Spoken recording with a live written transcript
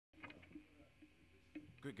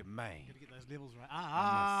Good man. Gotta get those levels right.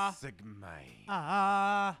 I'm a sick man.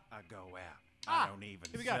 I go out. I don't even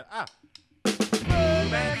here we go.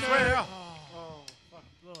 Birdman swirl. Oh, fuck,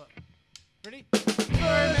 blew it. Ready?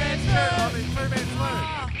 Birdman swirl. I mean, Birdman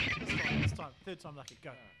swirl. This time. Third time lucky.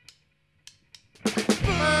 Go.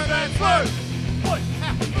 Birdman swirl. Oi,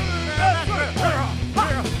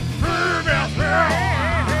 ow. Birdman swirl.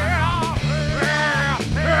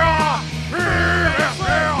 Birdman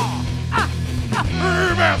swirl.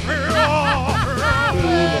 Birdman swirl.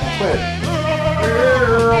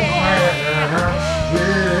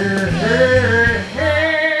 Birdman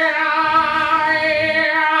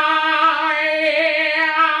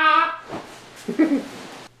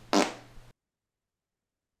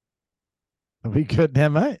Are we good now,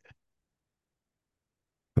 mate?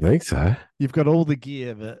 I think so. You've got all the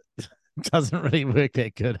gear, but it doesn't really work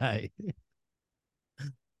that good, hey?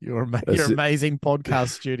 Your amazing podcast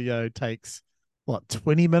studio takes, what,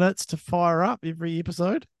 20 minutes to fire up every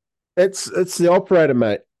episode? It's the operator,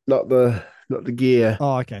 mate, not the gear.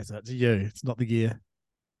 Oh, okay, so it's you. It's not the gear.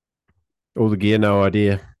 All the gear, no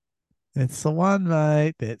idea. That's the one,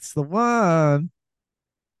 mate. That's the one.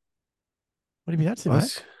 What have you been up to,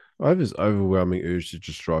 mate? I have this overwhelming urge to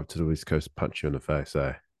just drive to the West Coast, punch you in the face,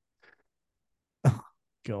 eh? Oh,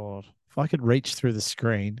 God. If I could reach through the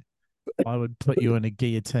screen, I would put you in a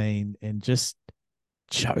guillotine and just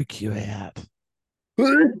choke you out.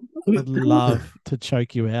 I'd love to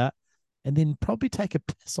choke you out and then probably take a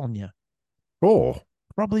piss on you. Oh,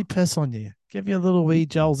 Probably piss on you. Give you a little wee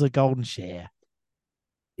Jolzys golden share.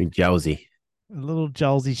 Jolzy. A little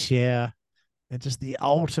Jolzys share. And just the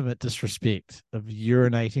ultimate disrespect of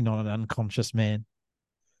urinating on an unconscious man.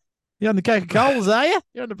 You're on the Coca-Colas, are you?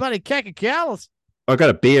 You're on the bloody Coca-Colas. I got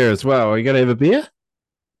a beer as well. Are you going to have a beer?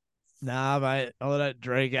 Nah, mate. I don't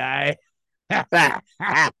drink, eh? I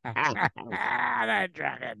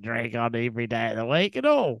don't drink on every day of the week at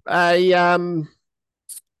all.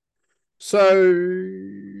 So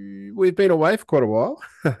we've been away for quite a while.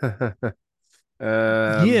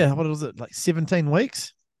 Yeah, what was it? Like 17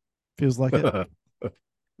 weeks? Feels like it.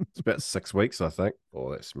 It's about 6 weeks, I think.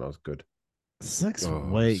 Oh, that smells good. 6 Oh,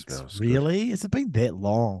 weeks. Really? Has it been that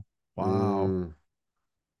long? Wow.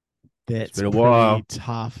 That's been a pretty while.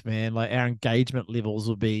 tough, man. Like our engagement levels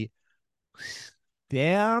will be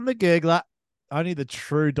down the gurgler. Only the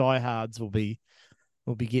true diehards will be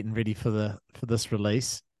getting ready for this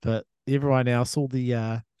release. But everyone else, all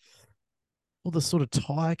the sort of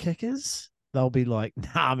tire kickers, they'll be like,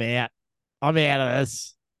 nah, I'm out. I'm out of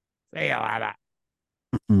this. See you later.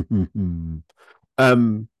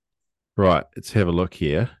 Right, let's have a look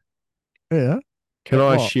here. Yeah. Can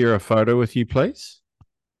I share a photo with you, please?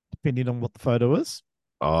 Depending on what the photo is.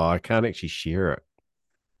 Oh, I can't actually share it.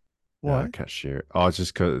 Why? No, I can't share it. Oh, it's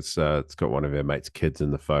just because it's got one of our mates' kids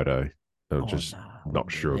in the photo. I'm not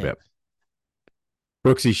sure about.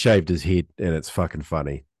 Brooksies shaved his head, and it's fucking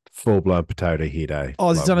funny. Full-blown potato head, eh? Oh,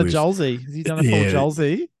 has he done a Jolzy? Has he done a full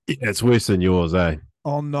Jolzy? Yeah, it's worse than yours, eh?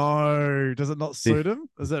 Oh, no. Does it not suit him?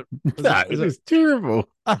 Is it? No, it's terrible.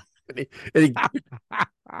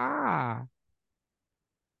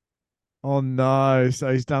 Oh, no.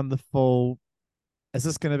 So he's done the full. Is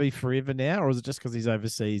this going to be forever now, or is it just because he's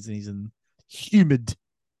overseas and he's in humid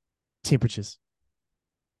temperatures?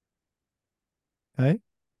 Hey?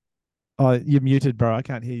 Oh, you're muted, bro. I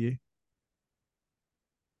can't hear you.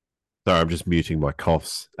 Sorry, I'm just muting my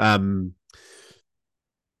coughs. Yeah,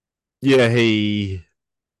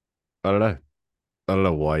 I don't know. I don't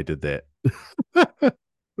know why he did that.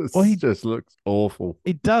 He just looks awful.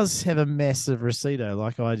 He does have a massive recedo,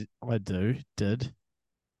 like I did.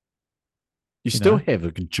 You still have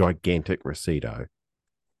a gigantic recedo.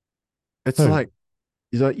 It's like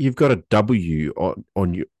you've got a W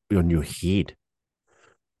on your head.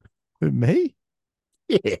 Who, me?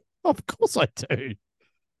 Yeah, of course I do.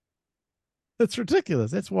 That's ridiculous.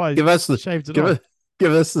 That's why give us shaved it off.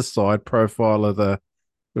 Give us the side profile of the.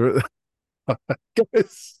 Goes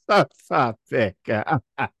so far back. The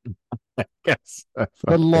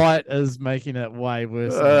light is making it way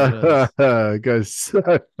worse than it goes so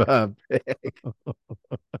far back.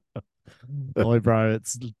 Boy, bro,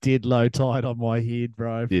 it's dead low tide on my head,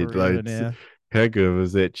 bro. Dead low. Now. How good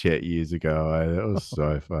was that chat years ago? Eh? That was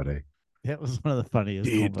so funny. That was one of the funniest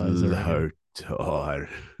dead combos. Low tide.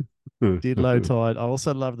 Dead low tide. I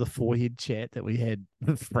also love the forehead chat that we had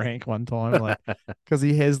with Frank one time, like because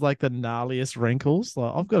he has like the gnarliest wrinkles.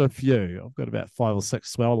 Like I've got a few. I've got about 5 or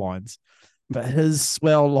 6 swell lines, but his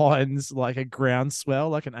swell lines like a ground swell,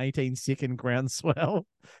 like an 18-second ground swell.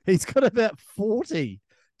 He's got about 40.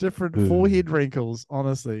 different forehead wrinkles.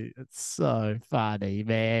 Honestly, it's so funny,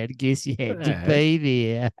 man. Guess you had to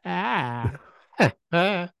be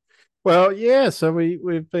there. Well, yeah. So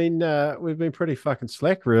we've been pretty fucking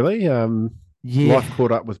slack, really. Life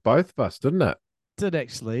caught up with both of us, didn't it? Did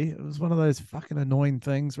actually. It was one of those fucking annoying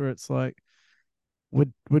things where it's like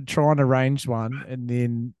we'd try and arrange one, and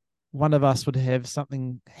then one of us would have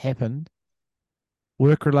something happen,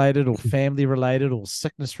 work related or family related or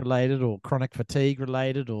sickness related or chronic fatigue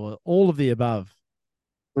related or all of the above.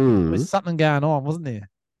 There's something going on, wasn't there?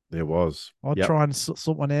 There was. I'd try and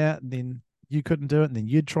sort one out, and then you couldn't do it, and then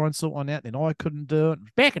you'd try and sort one out, then I couldn't do it.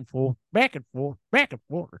 Back and forth, back and forth, back and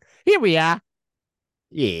forth. Here we are.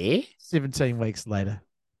 Yeah. 17 weeks later.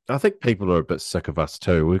 I think people are a bit sick of us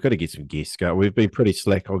too. We've got to get some guests going. We've been pretty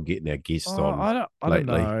slack on getting our guests on. I don't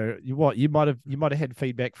know. You might have had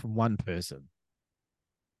feedback from one person.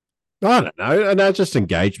 I don't know. And just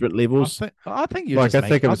engagement levels. I think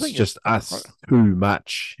it's just us too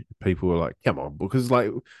much. People are like, come on, because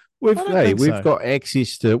like we've got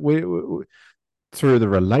access to we through the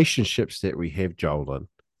relationships that we have, Jolin,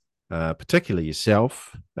 particularly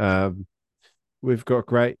yourself. We've got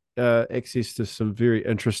great access to some very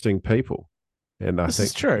interesting people, and I think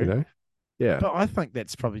it's true. Yeah, but I think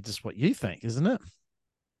that's probably just what you think, isn't it?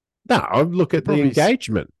 No, I look at the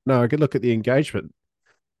engagement. No, I could look at the engagement.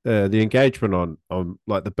 The engagement on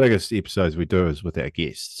like the biggest episodes we do is with our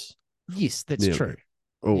guests. Yes, that's true.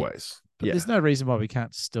 Always. But there's no reason why we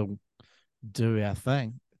can't still do our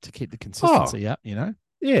thing to keep the consistency up, Yeah,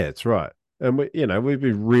 it's right. And we've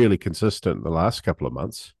been really consistent the last couple of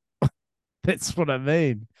months. That's what I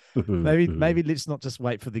mean. Maybe let's not just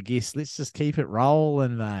wait for the guests. Let's just keep it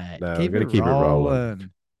rolling, mate. No, we're going to keep it rolling.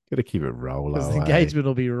 Got to keep it rolling. Because the engagement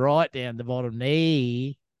will be right down the bottom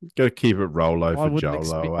knee. Got to keep it Rolo for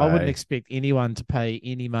Jolo. I wouldn't expect anyone to pay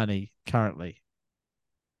any money currently.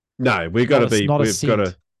 No, we've got to be more.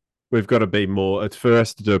 It's for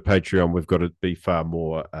us to do a Patreon. We've got to be far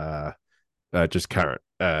more just current,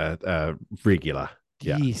 regular.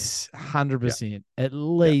 Yeah. Yes, 100%. At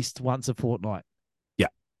least once a fortnight. Yeah.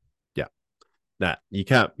 Nah, you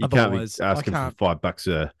can't be asking for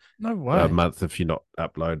 $5 a month if you're not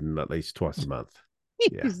uploading at least twice a month.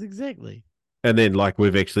 Yes, exactly. And then, like,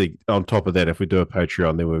 we've actually, on top of that, if we do a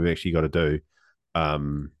Patreon, then we've actually got to do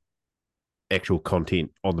actual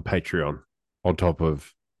content on the Patreon on top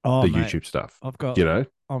of YouTube stuff.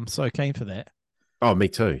 I'm so keen for that. Oh, me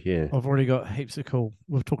too, yeah. I've already got heaps of cool,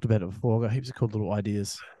 we've talked about it before, I've got heaps of cool little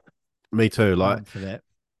ideas. Me too, like, for that.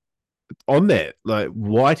 On that, like,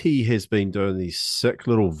 Whitey has been doing these sick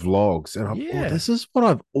little vlogs, and this is what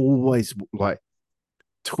I've always, like,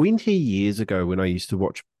 20 years ago when I used to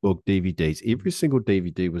watch book DVDs, every single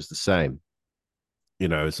DVD was the same.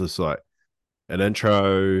 It's just like an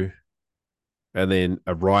intro and then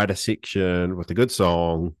a writer section with a good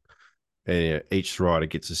song, and each writer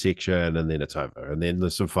gets a section, and then it's over. And then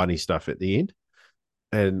there's some funny stuff at the end.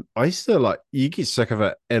 And I used to you get sick of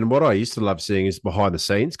it. And what I used to love seeing is behind the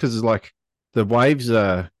scenes, because it's like the waves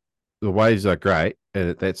are great,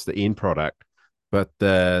 and that's the end product. But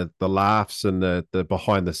the laughs and the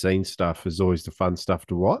behind the scenes stuff is always the fun stuff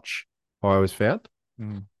to watch. I always found,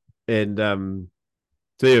 and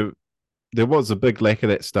there was a big lack of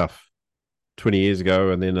that stuff 20 years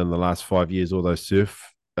ago, and then in the last 5 years, all those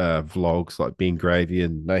surf vlogs like Ben Gravy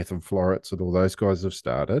and Nathan Florence and all those guys have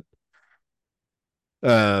started,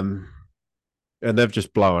 and they've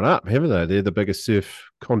just blown up, haven't they? They're the biggest surf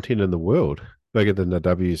content in the world, bigger than the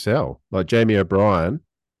WSL. Like Jamie O'Brien.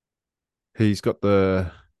 He's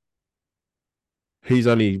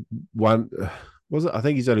only one, was it? I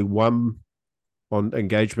think he's only one on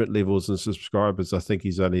engagement levels and subscribers. I think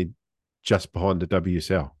he's only just behind the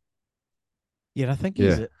WSL. Yeah, and I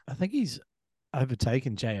think he's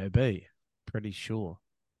overtaken JOB, pretty sure.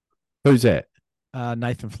 Who's that?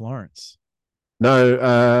 Nathan Florence.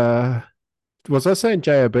 No, was I saying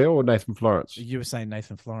JOB or Nathan Florence? You were saying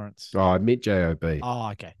Nathan Florence. Oh, I meant JOB.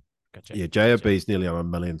 Oh, okay. Gotcha. Yeah, JOB's nearly on 1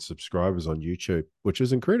 million subscribers on YouTube, which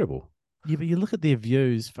is incredible. Yeah, but you look at their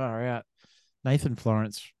views far out. Nathan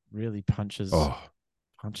Florence really punches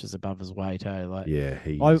above his weight, eh? Like, yeah,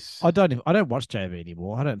 I don't watch JB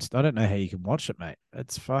anymore. I don't know how you can watch it, mate.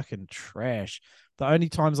 It's fucking trash. The only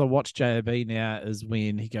times I watch JB now is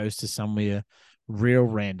when he goes to somewhere real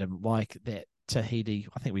random, like that Tahiti.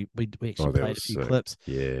 I think we actually played a few clips.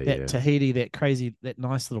 Yeah, that Tahiti, that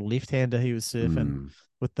nice little left-hander he was surfing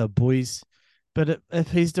with the boys. But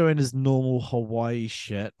if he's doing his normal Hawaii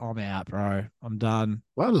shit, I'm out, bro. I'm done.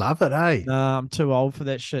 Well, I love it, eh? Nah, I'm too old for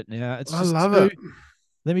that shit now. I love it.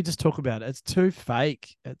 Let me just talk about it. It's too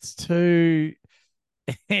fake. It's too,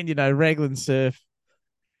 and Raglan surf.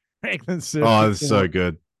 Franklin Surf. Oh, it's so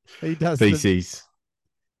good. He does PCs.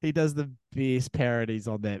 He does the best parodies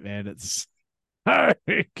on that, man. It's so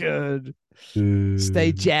good.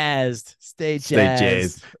 Stay jazzed. Stay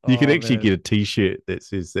jazzed. You can actually get a T-shirt that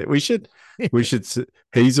says that. We should. I think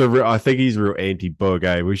he's a real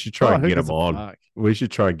anti-bug. We should try and get him on. Fuck. We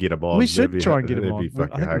should try and get him on. We should try and get him on. I think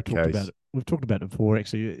we've talked about it. We've talked about it before.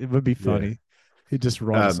 Actually, it would be funny. Yeah. He'd just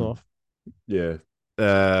write us off. Yeah.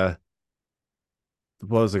 What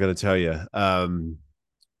was I going to tell you?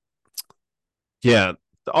 Yeah,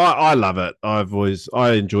 I love it.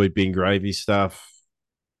 I enjoy Ben Gravy stuff.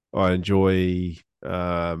 I enjoy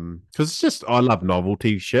because it's just I love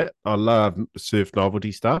novelty shit. I love surf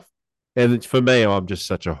novelty stuff. And for me, I'm just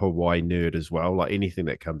such a Hawaii nerd as well. Like anything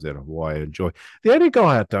that comes out of Hawaii, I enjoy. The only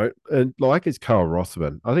guy I don't like is Carl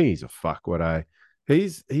Rothman. I think he's a fuckwit,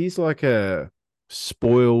 He's like a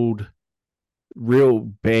spoiled, real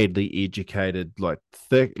badly educated, like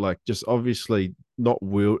thick, like just obviously not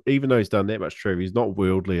even though he's done that much trivia, he's not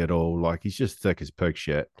worldly at all. Like he's just thick as pig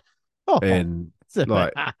shit. And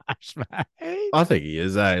like harsh, I think he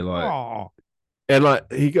is, like and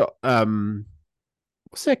like he got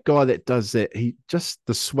what's that guy that does that? He just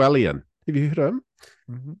the Swellian. Have you heard of him?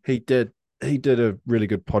 Mm-hmm. He did a really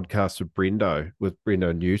good podcast with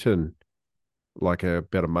Brendo Newton like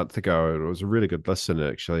about a month ago. It was a really good listen,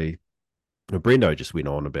 actually. Brendo just went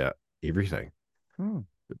on about everything.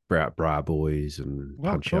 About Bra Boys and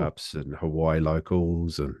Punch Ups and Hawaii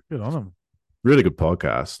locals and good on him. Really good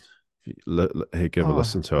podcast. Give a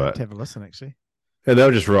listen to it. Have a listen, actually. And they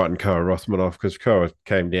were just writing Koa Rothman off because Koa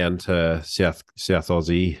came down to South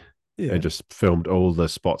Aussie and just filmed all the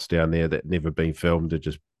spots down there that never been filmed. And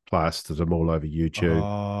just plastered them all over YouTube.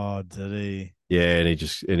 Oh, did he? Yeah, and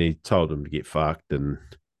he told them to get fucked and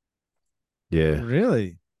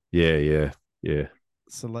really, yeah.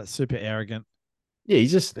 So like super arrogant. Yeah,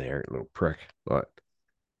 he's just an arrogant little prick. Like,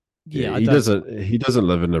 he doesn't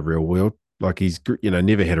live in the real world. Like he's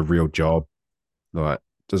never had a real job. Like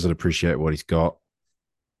doesn't appreciate what he's got.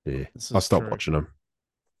 Yeah, I stopped watching him.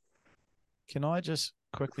 Can I just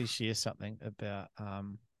quickly share something about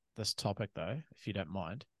this topic though, if you don't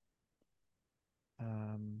mind?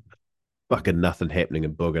 Fucking nothing happening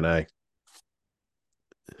in Boogin,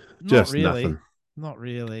 Just really. Nothing. Not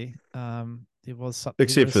really. There was something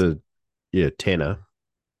except for Tanner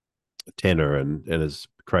and his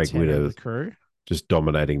Craig Witter crew just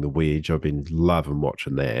dominating the wedge. I've been loving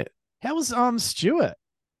watching that. How was Stewart?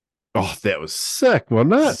 Oh, that was sick,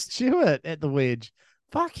 wasn't it? Stewart at the wedge.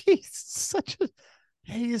 Fuck, he's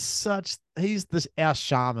our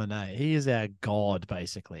shaman, He is our god,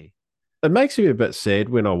 basically. It makes me a bit sad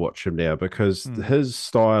when I watch him now because his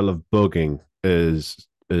style of booging is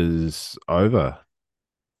over.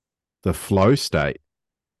 The flow state.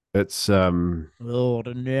 It's oh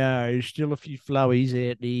no, still a few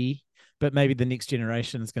flowies out there. But maybe the next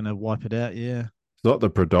generation is gonna wipe it out, yeah. It's not the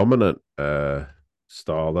predominant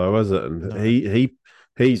style though, is it? And no.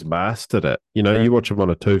 He's mastered it. You watch him on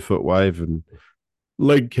a 2-foot wave and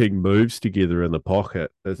leg king moves together in the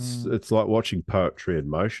pocket. It's like watching poetry in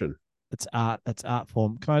motion. It's art. It's art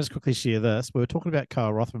form. Can I just quickly share this? We were talking about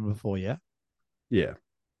Koa Rothman before, yeah? Yeah.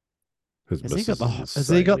 Has he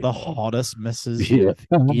got the hottest missus you've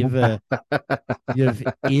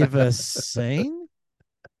ever seen?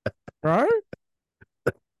 Bro?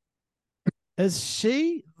 Is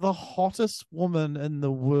she the hottest woman in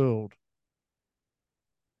the world?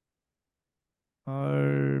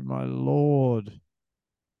 Oh my lord.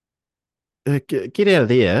 Get out of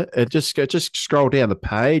there and just scroll down the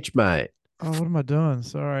page, mate. Oh, what am I doing?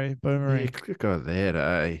 Sorry, boomerang. Yeah, click on that,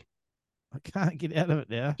 I can't get out of it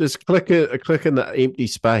now. Just click in the empty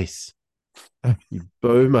space. You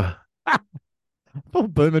boomer. Oh,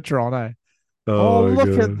 boomertron, Oh,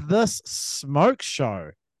 look at this smoke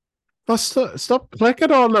show. Oh, stop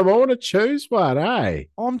clicking on them. I want to choose one,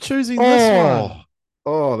 I'm choosing this one.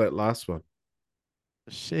 Oh, that last one.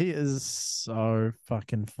 She is so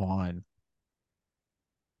fucking fine.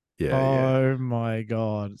 Yeah. My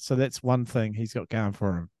God. So that's one thing he's got going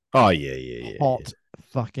for him. Oh, yeah. Hot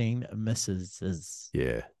fucking misses.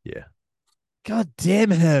 Yeah. God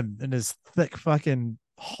damn him and his thick fucking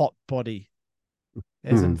hot body.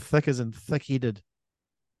 As in thick-headed.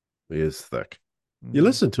 He is thick. You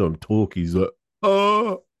listen to him talk, he's like,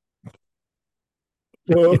 oh.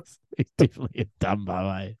 He's definitely a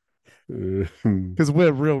Dumbo, Because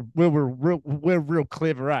we're real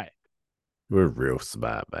clever, We're real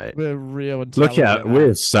smart, mate. We're real intelligent. Look out,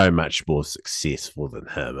 we're so much more successful than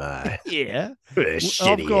him, Yeah. We're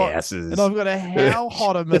shitty asses. And I've got a how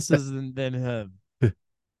hotter misses than him.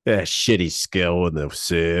 Yeah, shitty skill in the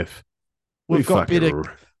surf. We've got better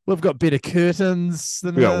We've got better curtains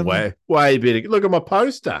than We got him. way better. Look at my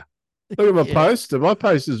poster. Look at my Yeah. poster. My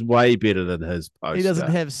poster's way better than his poster. He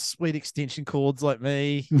doesn't have sweet extension cords like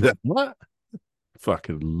me. What?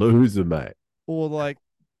 Fucking loser, mate. Or like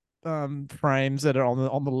frames that are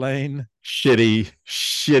on the lane.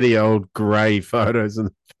 Shitty old grey photos in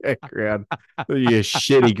the background. Your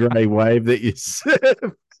shitty grey wave that you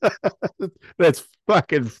surf. That's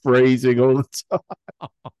fucking freezing all the time.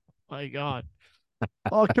 Oh my god.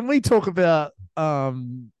 Oh, can we talk about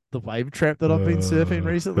the wave trap that I've been surfing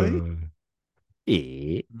recently?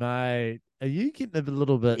 Yeah. Mate, are you getting a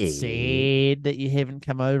little bit Yeah. sad that you haven't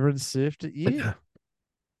come over and surfed it yet?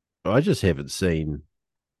 I just haven't seen.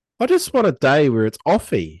 I just want a day where it's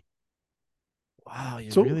offy. Wow,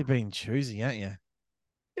 you've So- really been choosy, aren't you?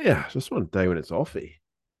 Yeah, just one day when it's offy.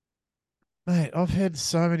 Mate, I've had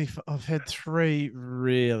I've had 3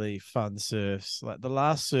 really fun surfs. Like the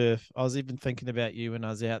last surf, I was even thinking about you when I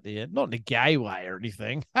was out there, not in a gay way or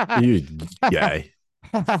anything. You gay.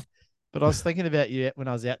 But I was thinking about you when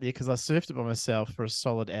I was out there because I surfed it by myself for a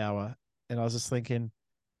solid hour. And I was just thinking,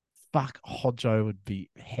 fuck, Hodgo would be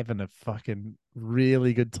having a fucking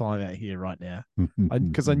really good time out here right now.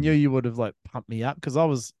 Because I knew you would have like pumped me up because I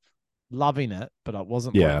was loving it, but I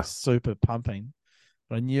wasn't like super pumping.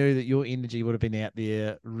 But I knew that your energy would have been out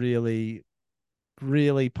there really,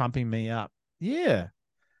 really pumping me up. Yeah.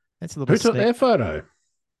 That's a little Who took that photo?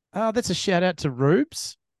 That's a shout out to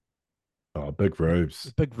Rubes. Oh, Big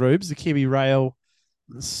Rubes. Big Rubes, the Kiwi Rail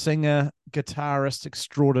singer, guitarist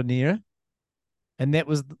extraordinaire. And that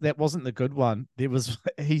wasn't the good one. There was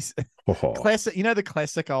he's classic, you know, the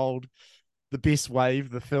classic old The Best Wave,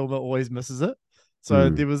 the filmer always misses it. So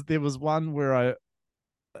there was one where I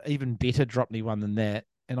even better dropped me one than that,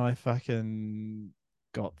 and I fucking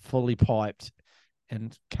got fully piped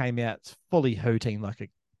and came out fully hooting like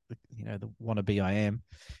the wannabe I am.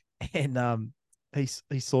 And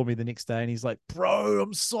he saw me the next day and he's like, bro,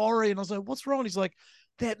 I'm sorry. And I was like, what's wrong? He's like,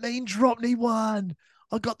 that mean dropped me one.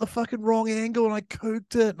 I got the fucking wrong angle and I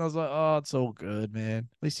cooked it. And I was like, oh, it's all good, man.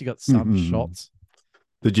 At least you got some shots.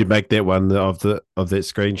 Did you make that one of that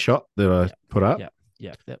screenshot that I put up?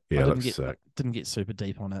 Yeah. I didn't get super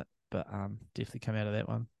deep on it, but definitely come out of that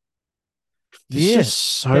one. There's just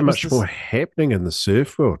so much more happening in the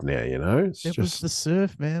surf world now, you know? It was the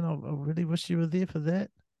surf, man. I really wish you were there for that.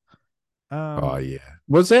 Oh yeah.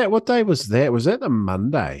 Was that what day was that? Was that the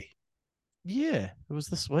Monday? Yeah, it was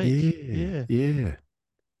this week. Yeah.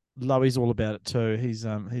 Loey's all about it too. He's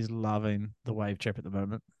loving the wave trap at the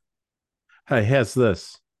moment. Hey, how's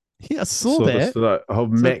this? Yeah, I saw that. This today. Oh,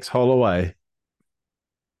 Max Holloway.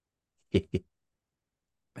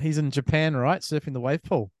 He's in Japan, right? Surfing the wave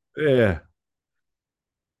pool. Yeah.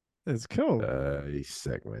 That's cool. He's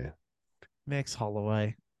sick, man. Max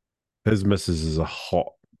Holloway. His missus is a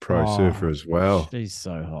hot pro surfer as well. She's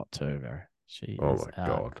so hot too, bro. She oh is my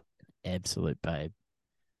god, absolute babe.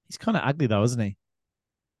 He's kind of ugly though, isn't he?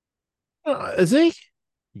 Is he?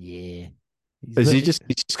 Yeah. He's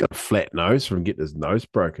just got a flat nose from getting his nose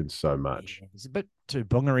broken so much. Yeah, he's a bit too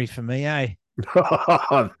bungery for me, eh?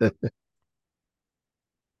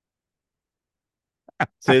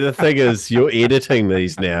 See, the thing is, you're editing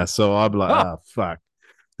these now, so I'm like, oh fuck.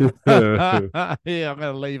 Yeah, I'm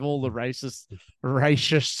gonna leave all the racist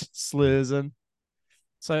slurs in.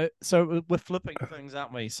 So we're flipping things,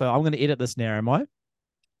 aren't we? So I'm gonna edit this now, am I?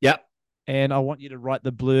 Yep. And I want you to write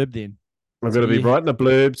the blurb then. I'm gonna be writing the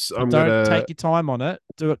blurbs. Don't take your time on it.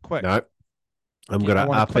 Do it quick. No. I'm gonna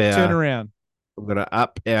up our turnaround. I'm gonna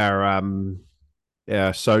up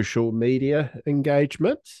our social media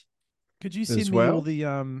engagement. Could you send me all the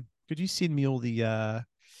Could you send me all the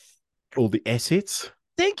assets?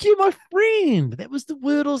 Thank you, my friend. That was the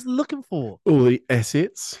word I was looking for. All the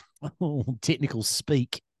assets. Oh, technical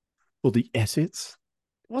speak. All the assets.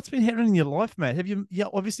 What's been happening in your life, mate?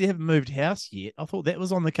 Obviously haven't moved house yet. I thought that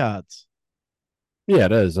was on the cards. Yeah,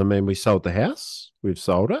 it is. I mean, we sold the house. We've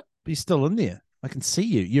sold it. But you're still in there. I can see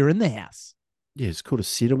you. You're in the house. Yeah, it's called a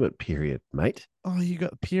settlement period, mate. Oh, you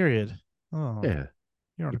got a period. Oh, yeah.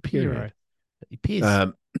 You're on a period.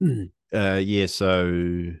 Yeah,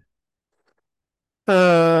 so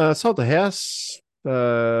sold the house.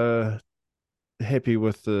 Happy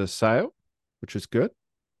with the sale, which is good,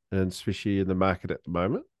 and especially in the market at the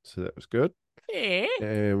moment. So that was good. Yeah.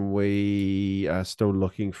 And we are still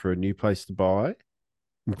looking for a new place to buy.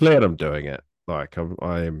 I'm glad I'm doing it. Like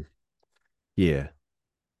I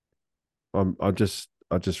just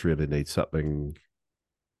really need something.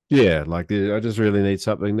 Yeah, like I just really need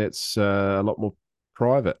something that's a lot more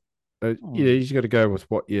private. You just got to go with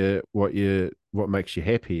what makes you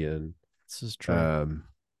happy, and this is true.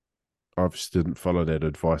 obviously didn't follow that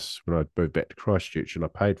advice when I moved back to Christchurch and I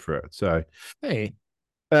paid for it. So, Hey.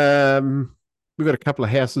 We've got a couple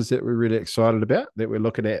of houses that we're really excited about that we're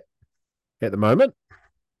looking at the moment.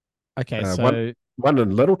 Okay, so one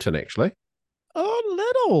in Littleton, actually.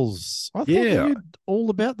 Oh, Littles. I thought you knew all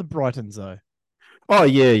about the Brightons, though. Oh,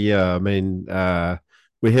 yeah. I mean,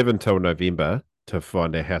 we have until November to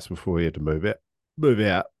find our house before we have to move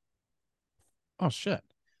out. Oh, shit.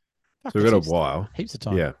 Fuck, so we've got a while. Heaps of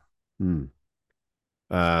time. Yeah.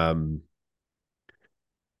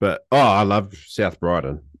 But I love South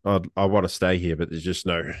Brighton. I want to stay here, but there's just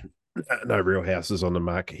no real houses on the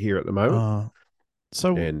market here at the moment.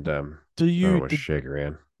 Do you shag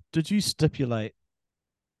around? Did you stipulate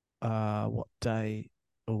what day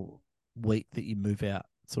or week that you move out,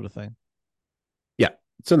 sort of thing? Yeah,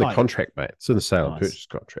 it's in the contract, mate. It's in the sale and purchase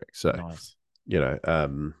contract. So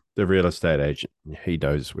the real estate agent, he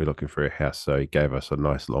knows we're looking for a house, so he gave us a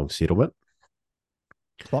nice long settlement.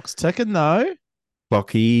 Clock's ticking, though.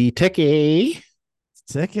 Clocky ticky.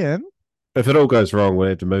 It's ticking. If it all goes wrong, we'll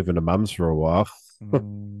have to move into mum's for a while.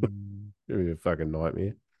 It'll be a fucking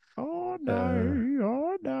nightmare. Oh, no.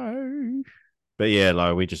 But yeah,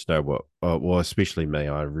 like we just know what. Well, especially me,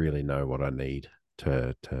 I really know what I need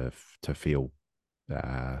to feel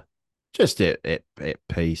just at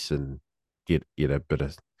peace and get a bit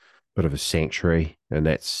of a sanctuary, and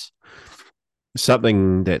that's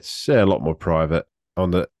something that's a lot more private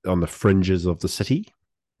on the fringes of the city.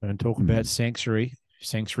 Don't talk about sanctuary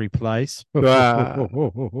place. Well,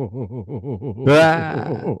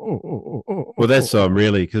 that's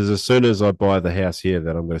really, because as soon as I buy the house here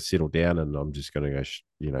that I'm going to settle down and I'm just going to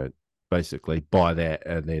go, basically buy that,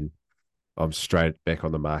 and then I'm straight back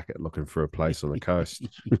on the market looking for a place on the coast.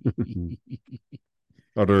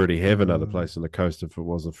 I'd already have another place on the coast if it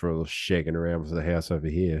wasn't for all the shagging around for the house over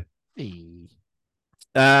here.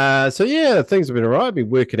 So yeah, things have been all right. I've been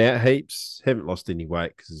working out heaps. Haven't lost any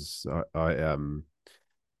weight because I've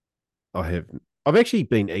actually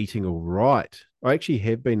been eating all right. I actually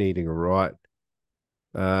have been eating all right.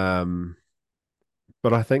 But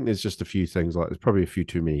I think there's just a few things, like there's probably a few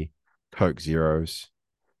too many Coke Zeros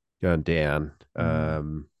going down.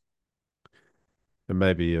 And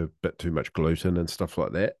maybe a bit too much gluten and stuff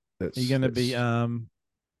like that. Are you going to be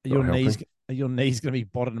your knees going to be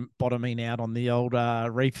bottoming out on the old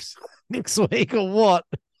reefs next week or what?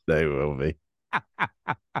 They will be. And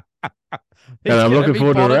I'm looking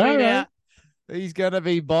forward to Raro. He's going to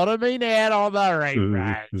be bottoming out on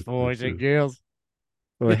the reef, boys and girls.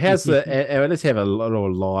 Well, let's have a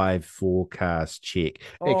little live forecast check.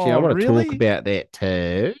 Actually, I want to talk about that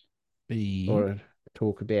too. Because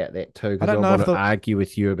I want to argue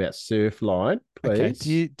with you about Surfline, please.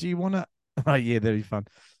 Okay. Do you want to? Oh yeah, that'd be fun.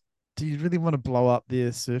 Do you really want to blow up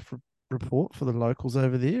their surf report for the locals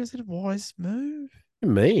over there? Is it a wise move? What do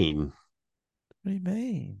you mean? What do you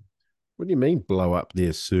mean? What do you mean blow up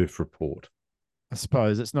their surf report? I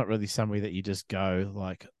suppose it's not really somewhere that you just go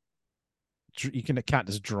like. You can't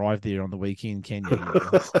just drive there on the weekend, can you?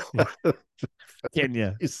 Can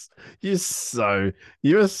you?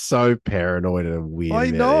 You're so paranoid and weird. I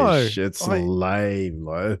know. It's lame,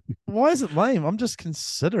 though. Why is it lame? I'm just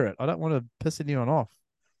considerate. I don't want to piss anyone off.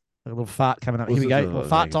 A little fart coming up. Here we go.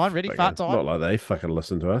 Fart time. Ready? Fart time. Not like they fucking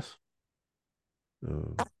listen to us.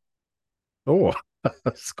 Oh,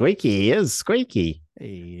 squeaky. He is squeaky.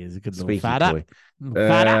 He is a good squeaky little fart boy.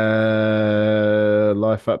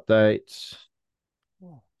 Life update.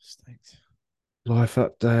 Oh, stinks. Life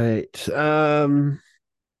update.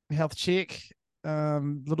 Health check.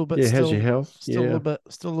 Little bit. Yeah, still, how's your health? Still a little bit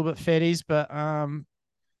fatties, but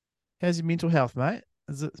how's your mental health, mate?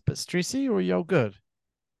 Is it a bit stressy, or are you all good?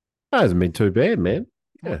 It hasn't been too bad, man.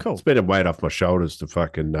 Yeah, cool. It's been a weight off my shoulders to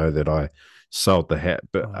fucking know that I sold the house,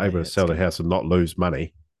 but able to sell the house and not lose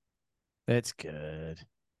money. That's good.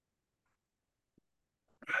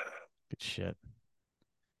 Good shit.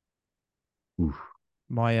 Oof.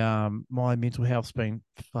 My mental health's been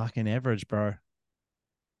fucking average, bro.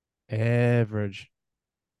 Average.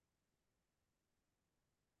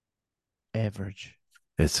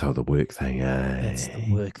 That's how the work thing, eh? That's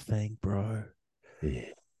the work thing, bro. Yeah.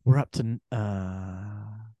 We're up to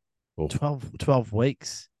 12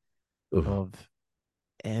 weeks of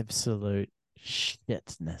absolute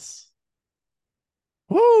shitness.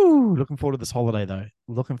 Woo! Looking forward to this holiday, though.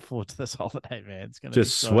 Looking forward to this holiday, man. It's gonna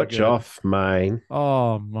just switch off, mate.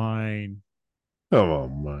 Oh, mine. Oh,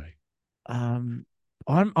 mate. I'm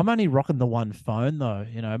only rocking the one phone, though.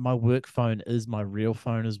 You know, my work phone is my real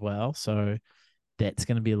phone as well, so that's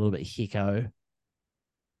going to be a little bit hecko.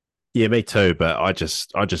 Yeah, me too. But I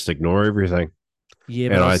just ignore everything. Yeah,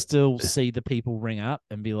 but I still see the people ring up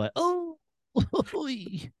and be like, "Oh,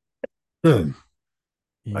 I Yeah.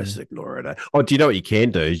 just ignore it. Oh, do you know what you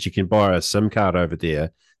can do? Is you can buy a SIM card over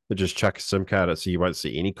there and just chuck a SIM card out so you won't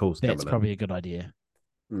see any calls That's coming probably a good idea.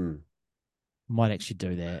 in. Might actually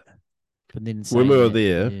do that. But then When we saying were that,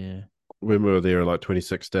 there, yeah. when we were there in like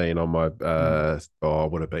 2016 on my would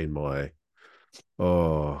have been my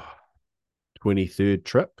 23rd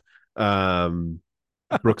trip.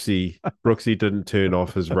 Brooksy didn't turn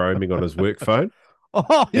off his roaming on his work phone.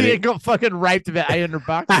 Oh, And yeah, it- got fucking raped about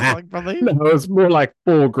 $800, I believe. No, it was more like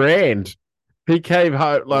 $4,000. He came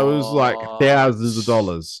home like it was like thousands of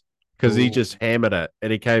dollars because he just hammered it,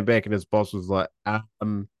 and he came back and his boss was like, got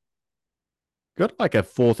like a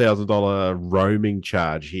 $4,000 roaming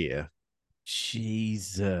charge here.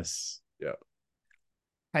 Jesus. Yeah.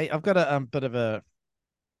 Hey, I've got a bit of a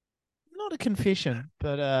not a confession,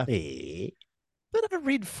 but a Hey, bit of a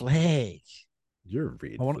red flag. you're a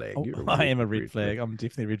red flag. You're I am a red flag. I'm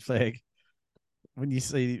definitely a red flag. When you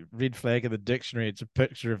see red flag in the dictionary, it's a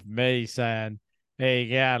picture of me saying, "Hey,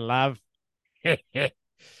 yeah, love."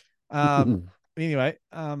 Anyway,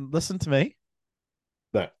 listen to me.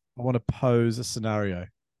 No. I want to pose a scenario.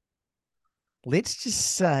 Let's just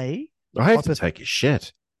say, I have to take a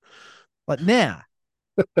shit. like now,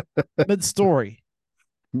 mid-story.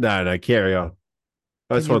 No, carry on.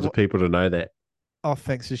 I just wanted people to know that. Oh,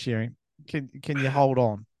 thanks for sharing. Can you hold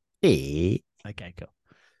on? Yeah. Okay, cool.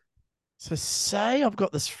 So say I've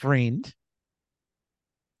got this friend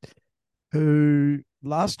who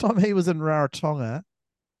last time he was in Rarotonga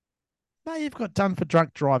may have got done for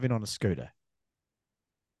drunk driving on a scooter.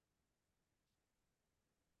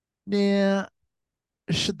 Now,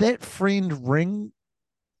 should that friend ring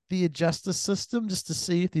the justice system just to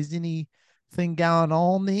see if there's anything going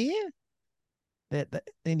on there? That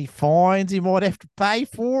any fines he might have to pay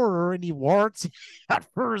for, or any warrants out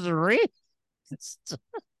for his arrest?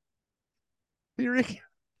 Do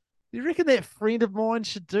you reckon that friend of mine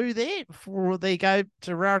should do that before they go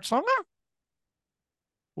to Rarotonga?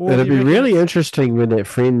 Or It'd be really interesting when that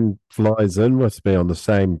friend flies in with me on the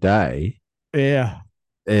same day. Yeah.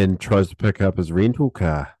 And tries to pick up his rental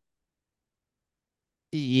car.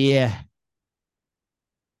 Yeah.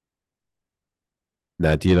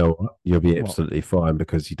 Now, do you know what? You'll be absolutely fine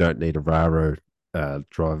because you don't need a Raro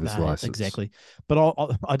driver's license. Exactly. But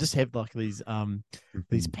I just have like these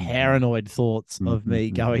paranoid thoughts of me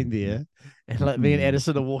going there and like me and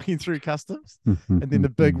Addison are walking through customs and then the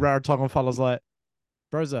big Rarotonga fella's like,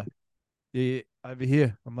 Brosa, yeah, over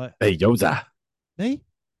here. I'm like, hey, Yoza. Me?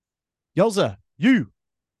 Yolza, you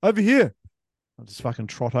over here. I'll just fucking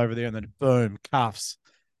trot over there and then boom, cuffs.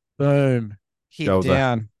 Boom. Head Yolza.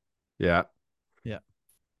 down. Yeah. Yeah.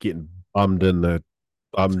 Getting bummed in the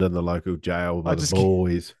local jail by the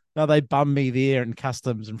boys. No, they bummed me there in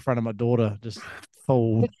customs in front of my daughter, just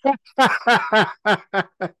full.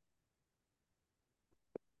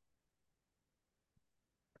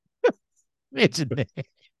 Imagine that.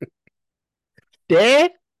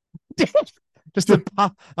 Dad? Just a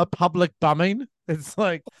public bumming. It's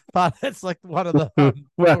like, but it's like one of the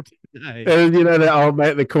well, and you know that old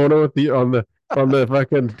mate in the corner with the on the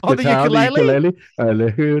fucking on guitar, the ukulele.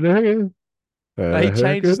 He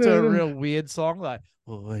changes to a real weird song like.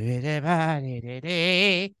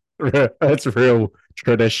 That's real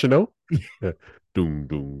traditional. Doom,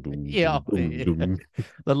 doom, doom, Yeah, doom, doom.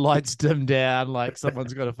 The lights dim down like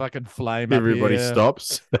someone's got a fucking flame. Everybody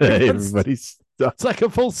stops. Everybody stops. It's like a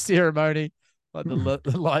full ceremony. Like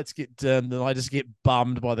the lights get dimmed, and I just get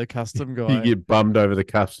bummed by the custom guy. You get bummed over the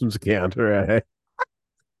customs counter, eh?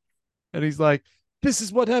 And he's like, "This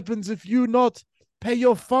is what happens if you not pay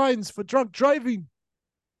your fines for drunk driving."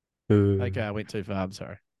 Okay, I went too far. I'm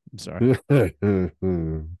sorry.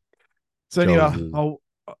 So anyway,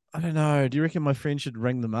 I don't know. Do you reckon my friend should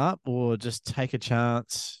ring them up or just take a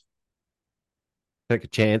chance? Take a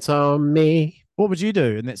chance on me. What would you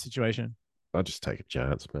do in that situation? I'll just take a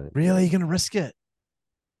chance, mate. Really? You're going to risk it?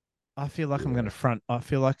 I feel like I'm going to front. I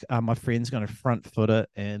feel like my friend's going to front foot it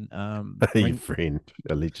and your friend,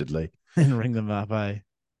 allegedly. And ring them up, eh?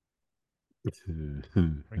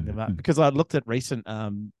 Ring them up. Because I looked at recent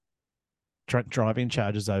drunk driving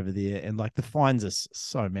charges over there and like the fines are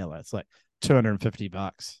so mellow. It's like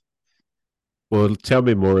 $250. Well, tell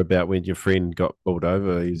me more about when your friend got pulled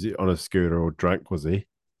over. Is he on a scooter or drunk, was he?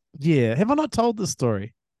 Yeah. Have I not told this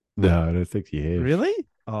story? No, I don't think you have. Really?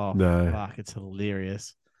 Oh, no. Fuck, it's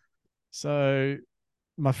hilarious. So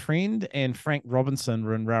my friend and Frank Robinson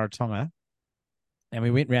were in Rarotonga and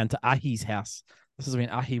we went round to Ahi's house. This is when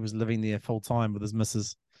Ahi was living there full time with his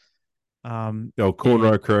missus. The old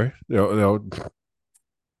cornrow crew. The old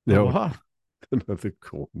what? Another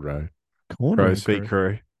cornrow. Cornrow speak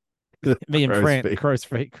crew. Me and Crow's Fran, feet. Crow's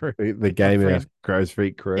Feet crew. The game friend. house Crow's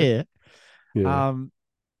Feet crew. Yeah. Yeah.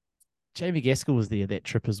 Jamie Gaskell was there that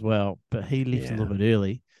trip as well, but he left a Yeah. little bit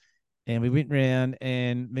early. And we went round,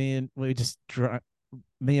 and we just drunk.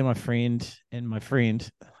 Me and my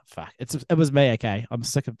friend. Fuck, it was me. Okay, I'm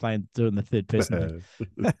sick of doing the third person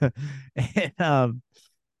thing. And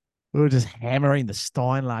we were just hammering the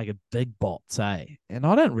Steinlager big bots, eh? And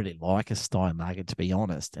I don't really like a Steinlager, to be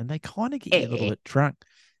honest. And they kind of get you a little bit drunk.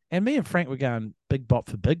 And me and Frank were going big bot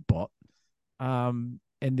for big bot. And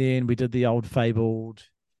then we did the old fabled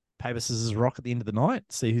paper scissors rock at the end of the night.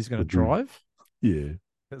 See who's going to drive. Yeah.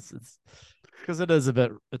 Because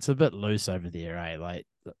it's a bit loose over there, eh? Like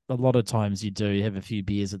a lot of times you do have a few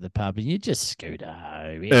beers at the pub and you just scoot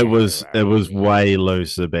home. It was way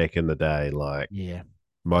looser back in the day. Like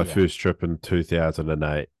my first trip in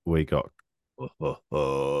 2008, we got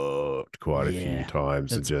quite a few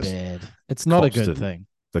times. It's and just bad. It's not a good thing.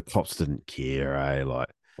 The cops didn't care, eh? Like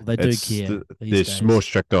they do care. They're more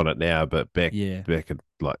strict on it now, but back then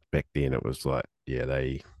it was like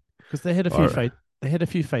because they had a few they had a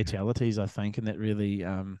few fatalities, I think, and that really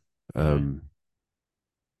Puna.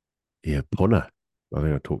 I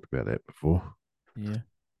think I talked about that before. Yeah.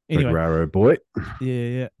 Anyway, big Raro boy.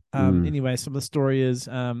 Yeah. Anyway, so the story is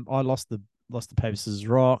I lost the paper scissors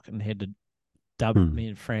rock and had to dub me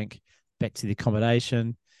and Frank back to the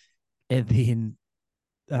accommodation, and then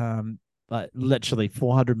like literally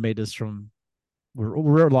 400 meters from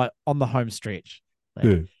we're like on the home stretch.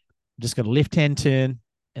 Like, just got a left hand turn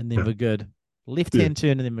and then we're good. Left hand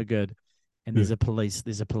turn and then we're good. And there's a police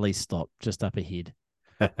stop just up ahead.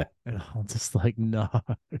 And I'm just like, no.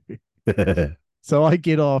 So I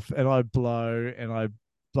get off and I blow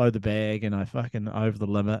the bag and I fucking over the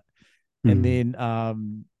limit. And then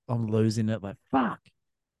I'm losing it, like, fuck.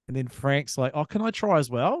 And then Frank's like, oh, can I try as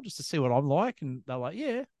well? Just to see what I'm like. And they're like,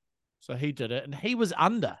 yeah. So he did it and he was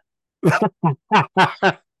under.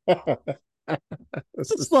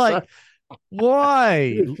 It's like,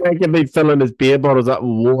 why? Frank can be filling his beer bottles up with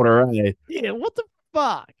water, eh? Yeah, what the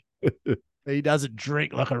fuck? He doesn't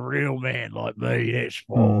drink like a real man like me. That's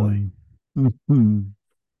fine.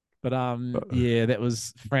 But yeah, that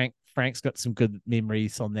was Frank. Frank's got some good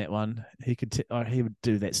memories on that one. He could he would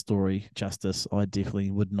do that story justice. I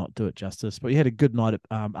definitely would not do it justice. But we had a good night at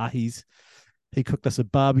Ahi's. He cooked us a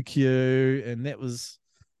barbecue, and that was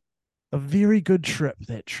a very good trip.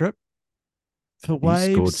 That trip for waves.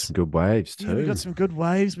 He scored some good waves too. Yeah, we got some good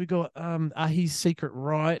waves. We got Ahi's Secret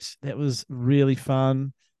Right. That was really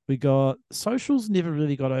fun. We got socials. Never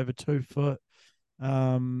really got over 2 foot.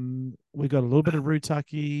 We got a little bit of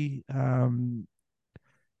Rutaki.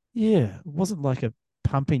 Yeah, it wasn't like a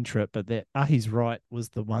pumping trip, but that Ahi's Right was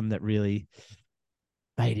the one that really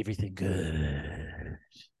made everything good.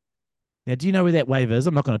 Now, do you know where that wave is?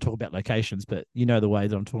 I'm not going to talk about locations, but you know the wave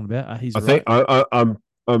that I'm talking about. Ahi's Right.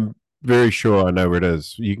 I'm very sure I know where it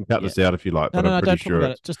is. You can cut this out if you like, but I'm pretty sure. Talk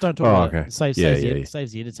about it. Just don't talk about it. It saves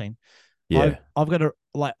the editing. Yeah, I've got to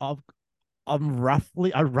I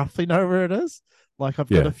roughly know where it is. Like I've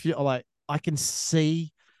got a few. Like I can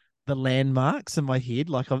see the landmarks in my head.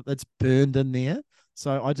 Like it's burned in there.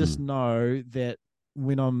 So I just know that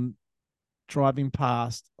when I'm driving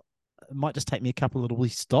past, it might just take me a couple of little wee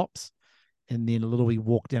stops, and then a little wee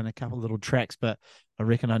walk down a couple of little tracks. But I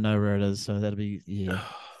reckon I know where it is. So that'll be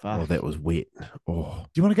Oh, that was wet. Oh, do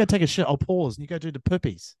you want to go take a shit? I'll pause and you go do the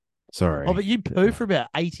poopies. Sorry. Oh, but you poo for about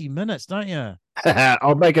 80 minutes, don't you?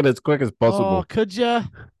 I'll make it as quick as possible. Oh, could you?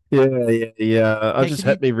 Yeah. I just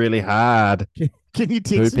hit me really hard. Can you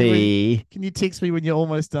text me? Can you text me when you're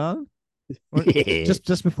almost done? Yeah.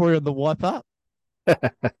 Just before you're on the wipe up.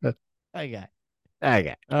 Okay.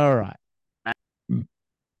 All right.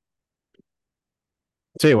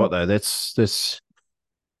 Tell you what though, that's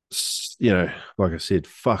like I said,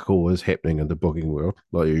 fuck all is happening in the booking world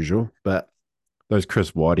like usual. But those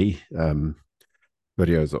Chris Whitey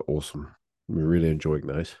videos are awesome. We're really enjoying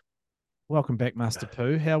those. Welcome back, Master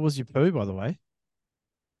Poo. How was your poo, by the way?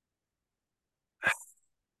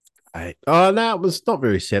 Oh no, it was not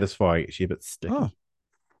very satisfying actually, but sticky. Oh,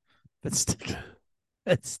 but sticky.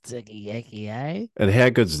 It's sticky, yucky, eh? And how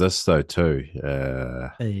good's this though too?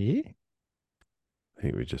 Eh? I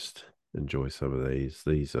think we just enjoy some of these.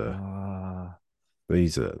 These are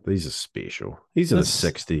special. He's in his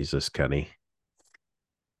 60s, this Cunny.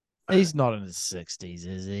 He's not in his 60s,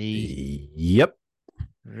 is he? Yep.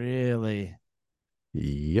 Really?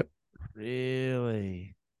 Yep.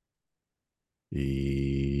 Really?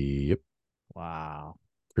 Yep. Wow.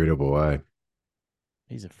 Incredible, eh?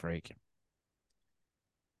 He's a freak.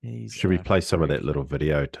 Should we play some of that little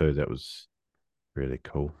video too? That was really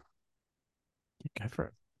cool. Yeah, go for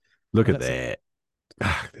it. Look at that.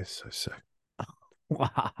 Ah, they're so sick.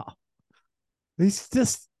 Wow. He's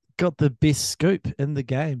just got the best scoop in the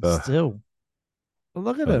game still.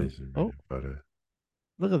 Look at him. Oh,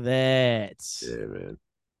 look at that. Yeah, man.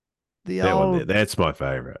 That one there, that's my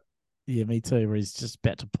favorite. Yeah, me too, where he's just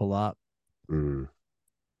about to pull up. Mm.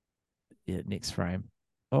 Yeah, next frame.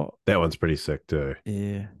 Oh, that one's pretty sick too.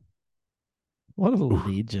 Yeah. What a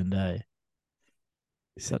legend, eh?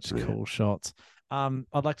 Such cool shots. I'd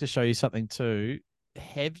like to show you something too.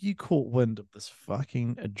 Have you caught wind of this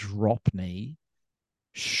fucking drop knee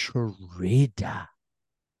shredder?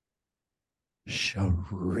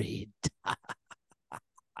 Shredder.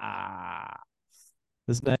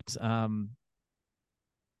 His name's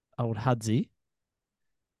old Hudsy.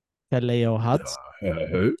 Kaleo Huds.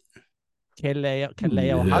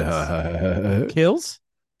 Kaleo Huds. Kills.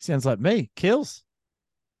 Sounds like me. Kills.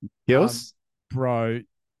 Bro,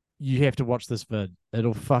 you have to watch this vid.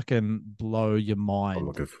 It'll fucking blow your mind. I'm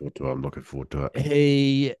looking forward to it.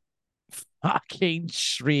 He fucking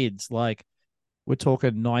shreds. Like, we're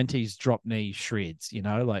talking 90s drop knee shreds, you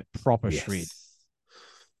know, like proper shred.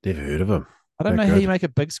 Never heard of him. I don't know how you make a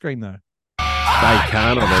big screen, though. They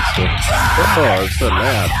can't on that stuff. Oh, it's so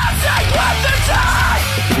loud.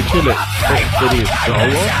 Can you chill it?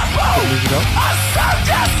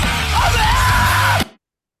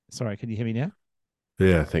 Sorry, can you hear me now?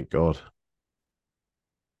 Yeah, thank God.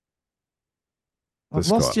 I've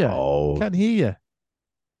lost you. Can't hear you.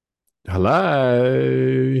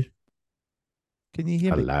 Hello. Can you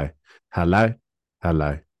hear me? Hello.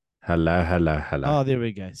 Oh, there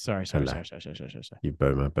we go. Sorry. You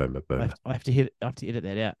boomer. I have to edit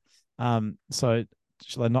that out. So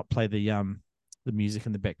shall I not play the music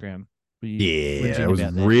in the background? Yeah, it was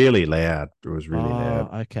really loud. It was really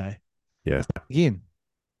loud. Okay. Yeah. Again.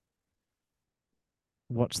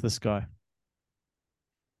 Watch this guy.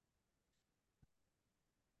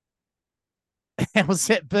 How was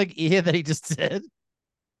that big ear that he just did?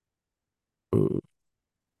 Ooh.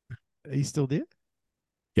 Are you still there?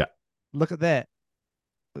 Yeah. Look at that.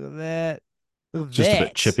 Look at that. Just a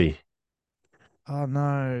bit chippy. Oh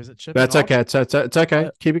no, is it chippy? That's okay. It's okay.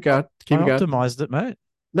 Keep it going. Keep it going. Optimized it, mate.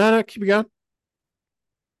 No, keep it going.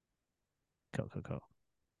 Cool.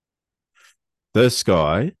 This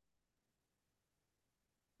guy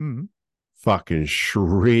Hmm. fucking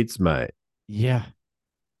shreds, mate. Yeah.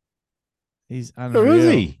 He's unreal. Who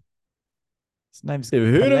is he? His name's Never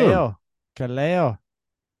heard of him. Kaleo.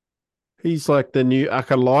 He's like the new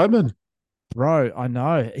Aka Lyman. Bro, I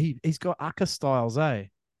know. He's got Aka styles, eh?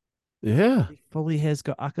 Yeah. He fully has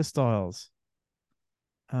got Aka styles.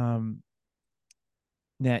 Now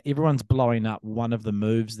everyone's blowing up one of the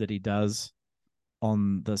moves that he does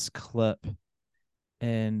on this clip.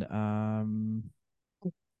 And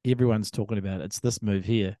everyone's talking about it. It's this move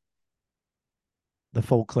here. The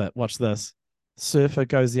full clip. Watch this. Surfer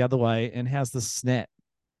goes the other way, and how's the snap?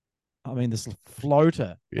 I mean, this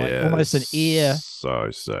floater. Yeah. Like almost an ear. So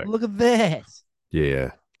sick. Look at that.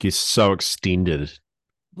 Yeah. Gets so extended.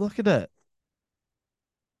 Look at it.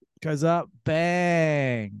 Goes up.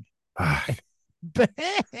 Bang.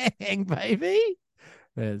 Bang, baby.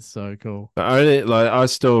 That's so cool. I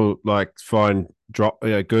still find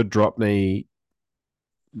good drop knee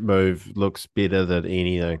move looks better than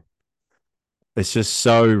anything. It's just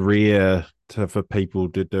so rare for people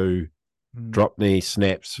to do drop knee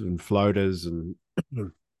snaps and floaters and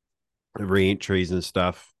re-entries and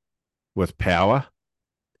stuff with power.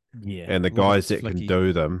 Yeah. And the guys that can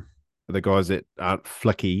do them, the guys that aren't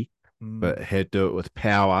flicky but do it with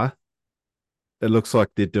power, it looks like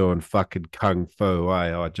they're doing fucking kung fu.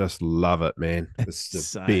 I just love it, man. It's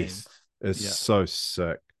the best. It's so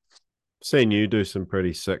sick. Seen you do some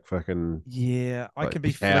pretty sick fucking I can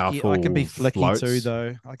be flicky. I can be flicky floats too,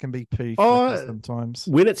 though. I can be pretty flicky sometimes.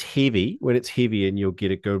 When it's heavy and you'll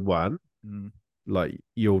get a good one. Like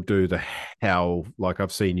you'll do the howl. Like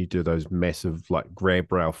I've seen you do those massive like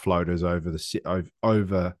grab rail floaters over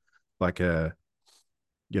over like a,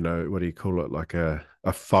 what do you call it? Like a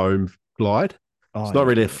foam glide. It's not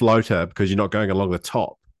really a floater because you're not going along the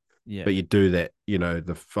top. Yeah. But you do that,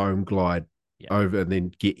 the foam glide over and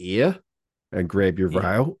then get air and grab your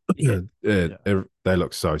rail. They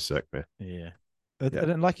look so sick, man. Yeah.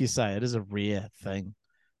 And like you say, it is a rare thing.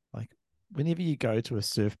 Like whenever you go to a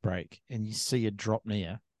surf break and you see a drop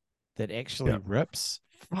near that actually rips,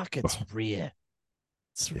 fuck, it's rare.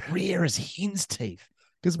 It's rare as hen's teeth.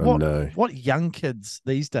 Because what young kids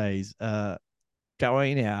these days are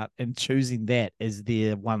going out and choosing that as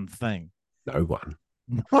their one thing? No one.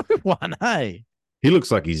 No one, hey. He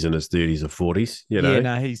looks like he's in his 30s or 40s, Yeah,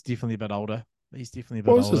 no, he's definitely a bit older. He's definitely a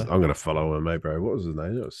bit older. I'm going to follow him, mate, bro. What was his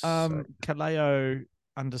name? It was Kaleo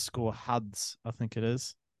 _Huds, I think it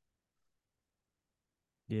is.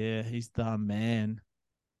 Yeah, he's the man.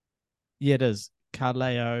 Yeah, it is.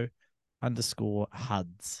 Kaleo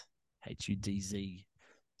 _Huds. HUDZ.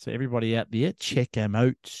 So everybody out there, check him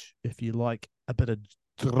out if you like a bit of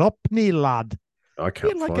dropney, lad. I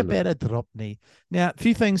can't like find a bit of dropney. Now, a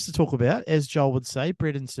few things to talk about, as Joel would say,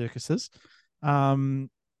 bread and circuses.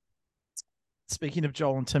 Speaking of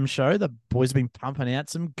Joel and Tim's show, the boys have been pumping out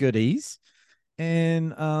some goodies.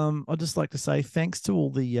 And I'd just like to say thanks to all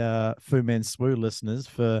the Fu Man Swoo listeners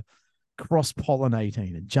for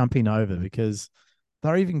cross-pollinating and jumping over, because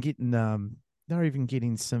they're even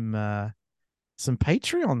getting some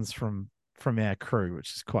Patreons from our crew,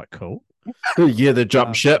 which is quite cool. Yeah, they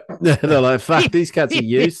jump ship. They're like, fuck, these cats are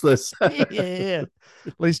useless. Yeah.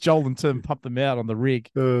 At least Joel and Tim pump them out on the rig.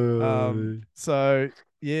 So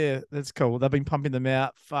yeah, that's cool. They've been pumping them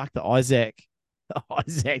out. Fuck the Isaac.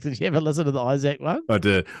 Isaac. Did you ever listen to the Isaac one? I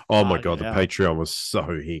did. Oh my God, the Patreon was so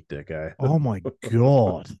hectic, eh? Oh my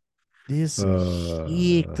God. There's some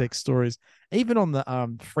hectic stories. Even on the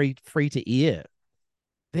free to air.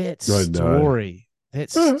 That story.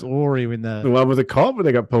 That story when the one with the cop when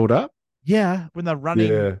they got pulled up. Yeah, when they're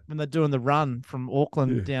running, when they're doing the run from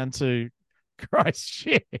Auckland down to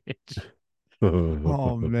Christchurch.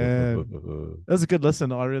 Oh man, that was a good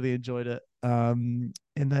listen. I really enjoyed it. And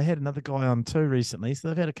they had another guy on too recently, so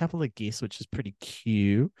they've had a couple of guests, which is pretty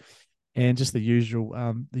cute. And just the usual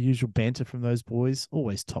banter from those boys,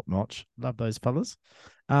 always top notch. Love those fellas.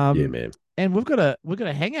 Yeah, man. And we've got a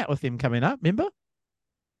hangout with them coming up. Remember?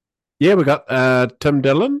 Yeah, we got Tim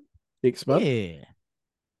Dillon next month. Yeah.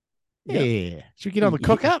 Yeah. Should we get on the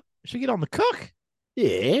cook up? Should we get on the cook?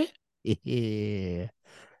 Yeah. Yeah.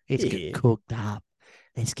 Let's get cooked up.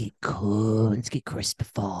 Let's get cooked. Let's get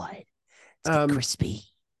crispified. Let's get crispy.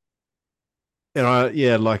 And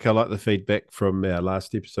I like the feedback from our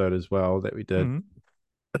last episode as well that we did.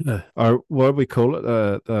 Mm-hmm. What do we call it?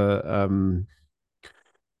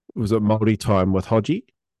 Was it Māori time with Hodgie?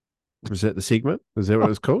 Was that the segment? Was that what it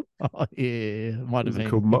was called? Oh yeah, might have been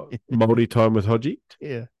called Māori time with Hodgie.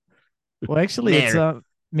 Yeah. Well, actually, it's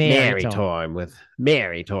Mary time with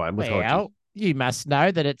Hodgie. Well, you must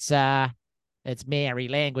know that it's Māori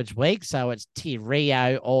Language Week, so it's Te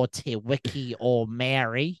Rio or Te Wiki or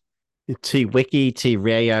Mary. Te Wiki, Te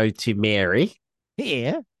Rio, Te Mary.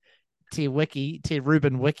 Yeah. Te Wiki, Te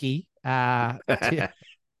Ruben Wiki. Tin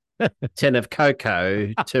of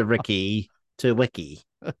cocoa, Te Ricky, Te Wiki.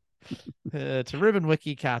 To Ruben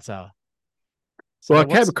Wiki Kata. So I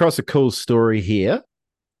came across a cool story here.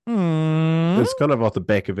 Mm. It's kind of off the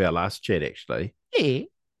back of our last chat, actually. Yeah.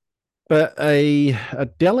 But a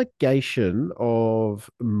delegation of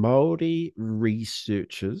Māori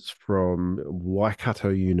researchers from Waikato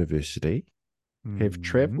University have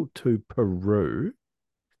travelled to Peru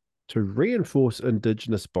to reinforce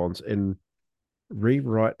Indigenous bonds and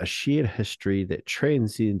rewrite a shared history that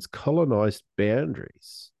transcends colonised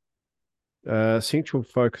boundaries. Central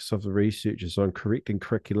focus of the research is on correcting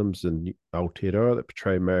curriculums in Aotearoa that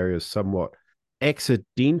portray Māori as somewhat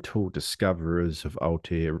accidental discoverers of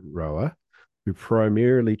Aotearoa who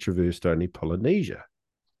primarily traversed only Polynesia.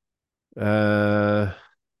 So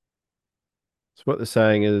what they're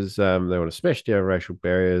saying is they want to smash down racial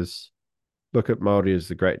barriers, look at Māori as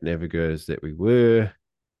the great navigators that we were,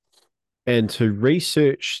 and to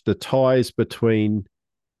research the ties between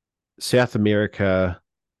South America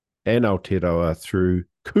and Aotearoa through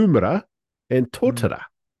kumara and tōtara.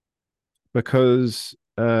 Because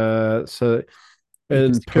in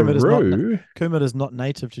Peru... Kumara is not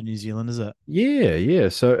native to New Zealand, is it? Yeah.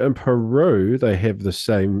 So in Peru, they have the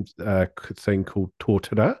same thing called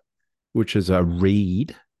tōtara, which is a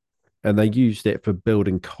reed, and they use that for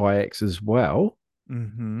building kayaks as well.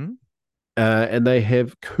 Mm-hmm. And they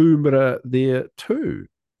have kumara there too,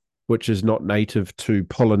 which is not native to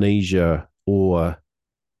Polynesia or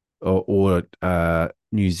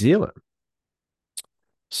New Zealand.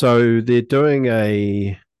 So they're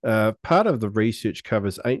doing part of the research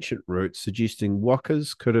covers ancient routes, suggesting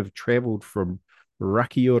wakas could have travelled from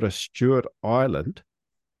Rakiura Stewart Island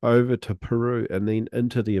over to Peru and then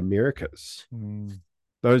into the Americas.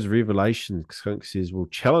 Those revelations, Skunk says, will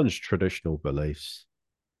challenge traditional beliefs,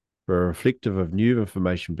 but are reflective of new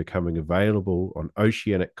information becoming available on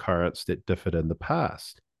oceanic currents that differed in the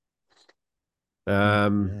past.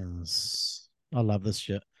 Yes. I love this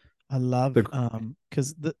shit. I love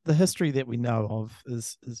because the history that we know of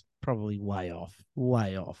is probably way off.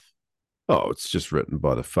 Oh, it's just written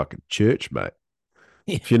by the fucking church, mate.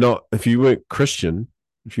 Yeah. If you weren't Christian,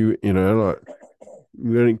 you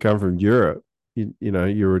didn't come from Europe, you know,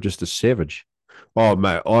 you were just a savage. Oh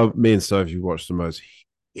mate, me and Sophie watched the most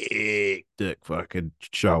hectic fucking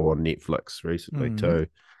show on Netflix recently too.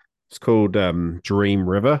 It's called Dream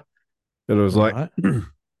River, and it was like Right.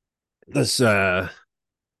 this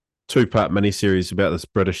 2-part miniseries about this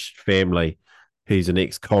British family. He's an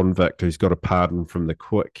ex-convict who's got a pardon from the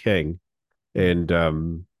king,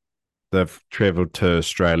 and they've travelled to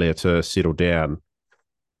Australia to settle down.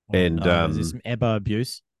 And is there some ABBA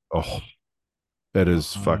abuse? oh, it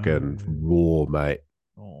is fucking raw, mate.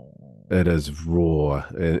 Oh. It is raw,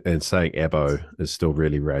 and saying Abo is still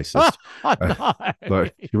really racist. No.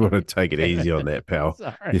 Like, you want to take it easy on that, pal.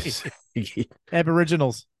 Sorry.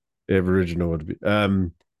 Aboriginals. Aboriginal would be.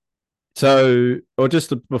 So, or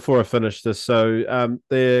just before I finish this, so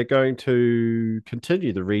they're going to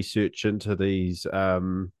continue the research into these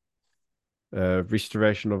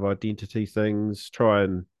restoration of identity things, try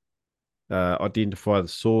and identify the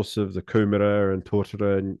source of the kumara and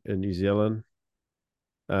tōtara in New Zealand.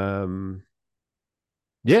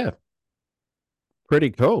 Yeah,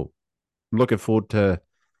 pretty cool. I'm looking forward to.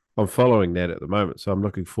 I'm following that at the moment, so I'm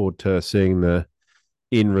looking forward to seeing the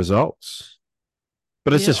end results.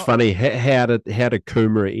 But it's just funny how did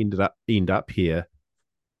kumara end up here?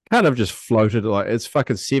 Kind of just floated, like it's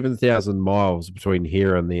fucking 7,000 miles between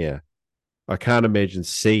here and there. I can't imagine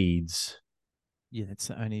seeds. Yeah, that's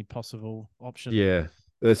the only possible option. Yeah,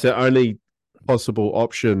 that's the only possible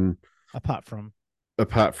option apart from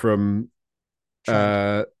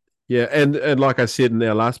yeah, and like I said in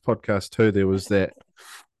our last podcast too, there's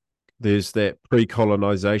that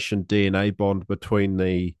pre-colonization DNA bond between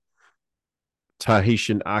the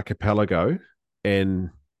Tahitian archipelago and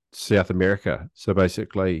South America. So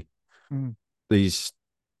basically, these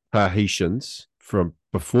Tahitians from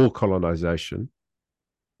before colonization,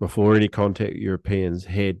 before any contact with Europeans,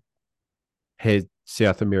 had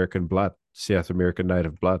South American blood, South American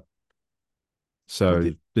native blood. So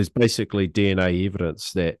there's basically DNA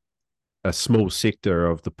evidence that a small sector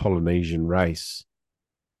of the Polynesian race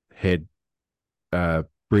had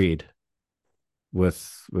bred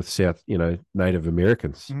with South, Native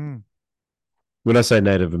Americans. When I say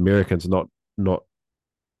Native Americans, not North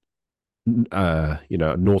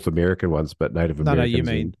American ones, but Native Americans. No, you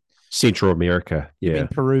mean Central America. You mean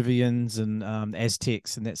Peruvians and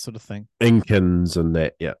Aztecs and that sort of thing. Incans and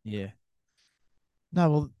that. Yeah. Yeah.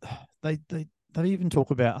 No, well, they even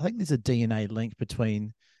talk about. I think there's a DNA link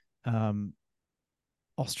between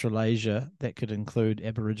Australasia that could include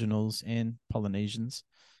Aboriginals and Polynesians.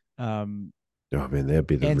 I mean, that'd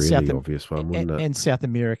be the really obvious one, wouldn't it? And South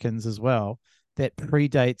Americans as well. That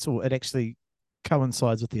predates, or it actually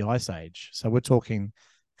coincides with the Ice Age. So we're talking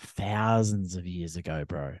thousands of years ago,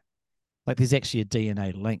 bro. Like there's actually a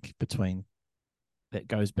DNA link between that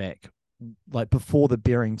goes back, like before the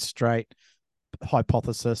Bering Strait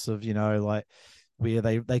hypothesis of, like where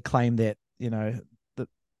they claim that, the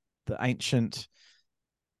ancient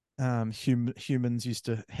humans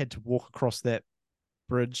had to walk across that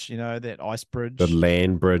bridge, that ice bridge, the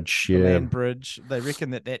land bridge. The land bridge. They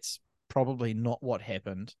reckon that that's probably not what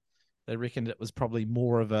happened. They reckoned it was probably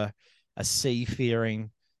more of a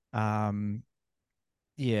seafaring, what's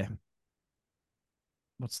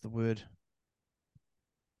the word?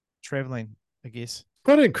 Traveling, I guess.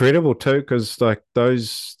 Quite incredible too, because like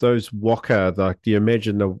those waka, like do you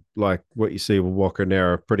imagine like what you see with waka now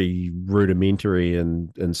are pretty rudimentary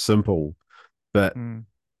and simple, but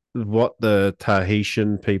what the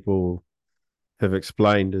Tahitian people have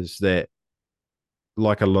explained is that,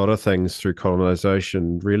 like a lot of things through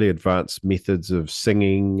colonization, really advanced methods of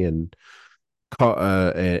singing and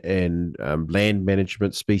land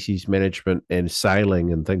management, species management, and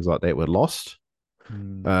sailing and things like that were lost.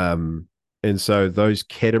 And so those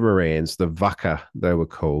catamarans, the vaka they were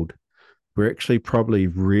called, were actually probably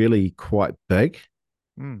really quite big.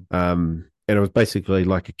 And it was basically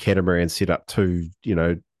like a catamaran set up two,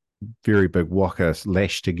 very big wakas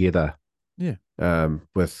lashed together. Yeah.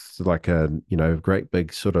 With like a, great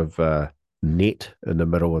big sort of net in the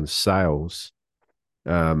middle and sails.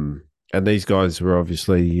 And these guys were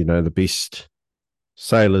obviously, the best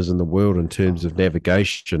sailors in the world in terms of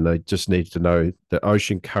navigation. They just needed to know the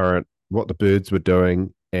ocean current, what the birds were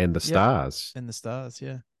doing, and the stars. And the stars,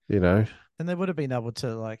 yeah. And they would have been able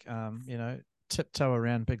to, like, tiptoe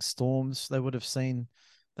around big storms. They would have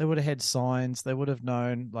had signs. They would have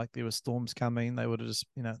known, like, there were storms coming. They would have just,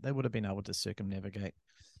 they would have been able to circumnavigate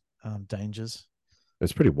dangers.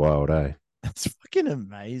 It's pretty wild, eh? It's fucking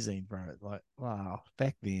amazing, bro. Like, wow,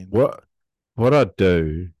 back then. What I'd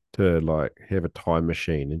do to, like, have a time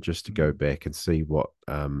machine and just to go back and see what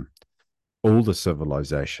all the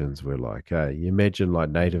civilizations were like. You imagine, like,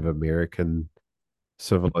 Native American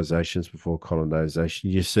civilizations before colonization.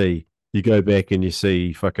 You go back and you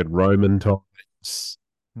see fucking Roman times.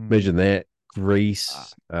 Imagine that.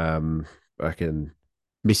 Greece, fucking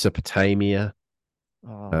Mesopotamia.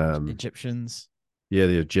 Egyptians. Yeah,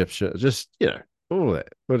 the Egyptians. Just, all that.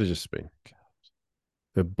 Would have just been.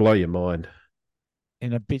 It'd blow your mind.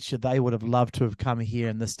 And I bet you they would have loved to have come here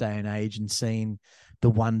in this day and age and seen the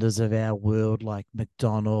wonders of our world, like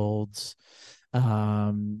McDonald's,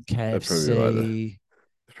 KFC,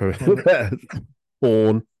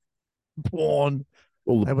 Porn.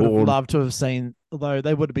 All they would have loved to have seen, although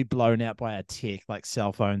they would be blown out by our tech, like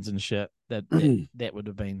cell phones and shit. That would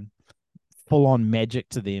have been full on magic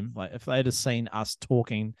to them. Like if they'd have seen us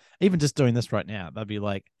talking, even just doing this right now, they'd be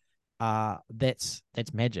like, that's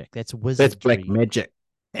magic. That's wizardry. That's black magic.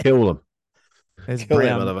 Kill them. That's Kill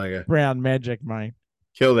that motherfucker. Brown magic, mate.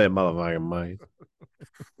 Kill that motherfucker,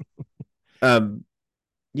 mate.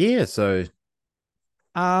 Yeah, so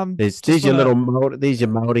there's your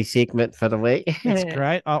Māori segment for the week. That's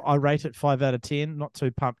great. I rate it 5 out of 10. Not too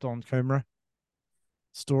pumped on Kumara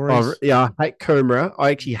stories. Oh, yeah, I hate Kumara. I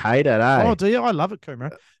actually hate it. Oh, do you? I love it, Kumara.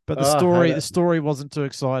 But the story wasn't too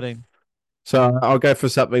exciting. So I'll go for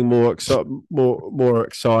something more exciting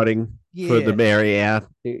for the Maori out.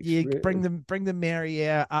 Yeah, bring the Maori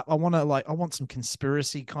out up. I want some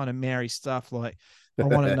conspiracy kind of Maori stuff. Like I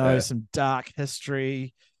want to know some dark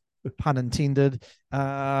history, pun intended.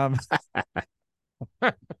 I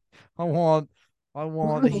want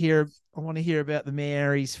to hear about the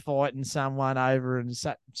Maoris fighting someone over in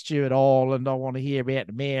Stewart Island. I want to hear about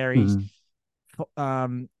the Maoris,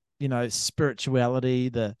 spirituality,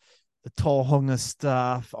 the tohunga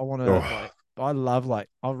stuff. I want to I want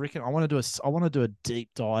to do a deep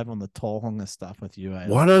dive on the tohunga stuff with you.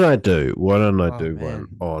 Why don't I do one on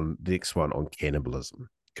the next one on cannibalism?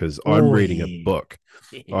 Because I'm reading a book.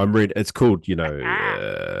 Yeah. It's called,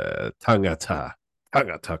 Tangata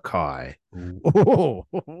Kai.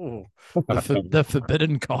 The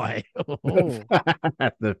forbidden Kai.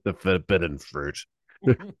 the forbidden fruit.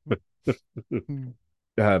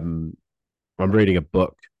 I'm reading a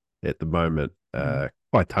book at the moment. By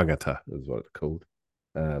Tangata is what it's called.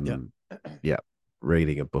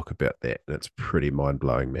 Reading a book about that. That's pretty mind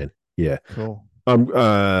blowing, man. Yeah. Cool.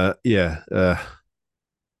 I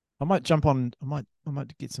might jump on. I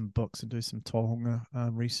might get some books and do some tohunga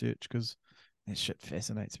research because that shit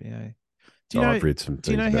fascinates me. Do you know? I've read some.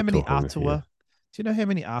 Do you know how many atua? Yeah. Do you know how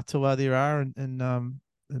many atua there are in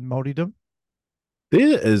Māoridom?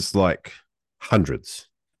 There is like hundreds.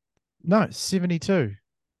 No, 72.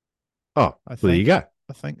 Oh, there you go.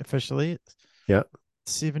 I think officially it's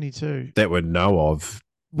 72. That would know of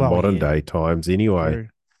modern day times anyway. True.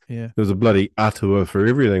 Yeah. There was a bloody atua for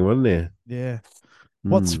everything, wasn't there? Yeah.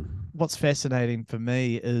 What's fascinating for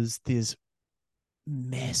me is there's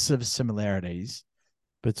massive similarities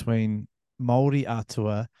between Māori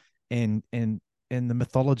atua and the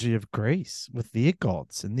mythology of Greece with their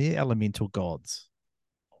gods and their elemental gods.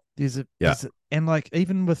 And like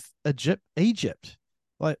even with Egypt,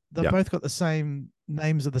 like they've both got the same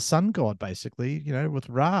names of the sun god, basically, with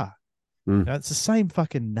Ra. It's the same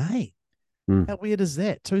fucking name. How weird is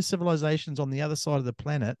that? Two civilizations on the other side of the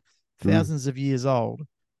planet, thousands of years old,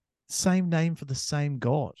 same name for the same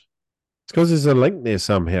god. It's because there's a link there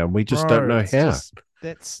somehow, and we just don't know how.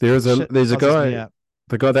 There's a guy,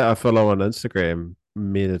 the guy that I follow on Instagram,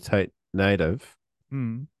 Meditative Native.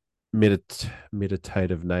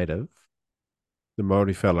 The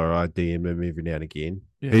Māori fella, I DM him every now and again.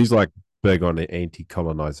 Yeah. He's like big on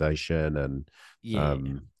anti-colonization and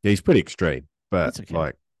he's pretty extreme, but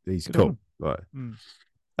he's good cool. Like,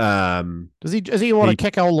 does he want to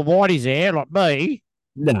kick all the whiteys there like me?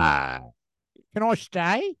 Nah. Can I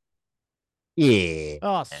stay? Yeah.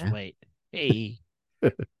 Oh, sweet. Hey.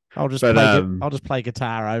 I'll just play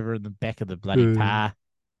guitar over in the back of the bloody car.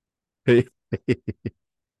 Here's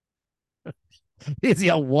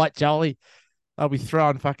the old white jolly. I'll be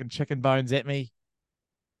throwing fucking chicken bones at me.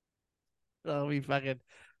 I'll be fucking...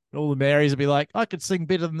 All the Maoris will be like, I could sing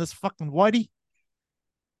better than this fucking whitey.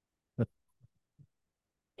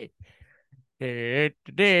 His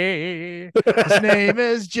name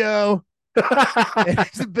is Joe.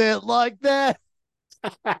 It's a bit like that.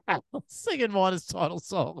 Singing Miner's title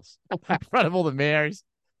songs in front of all the Maoris.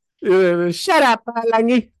 Shut up,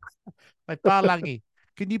 Palangi. Hey, Palangi,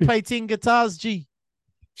 can you play 10 guitars, G?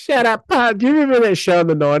 Shut up, Pa. Do you remember that show in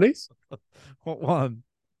the 90s? What one?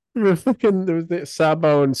 There was that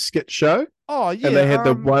Sabo and Skit show. Oh yeah, and they had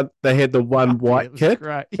the one white kid,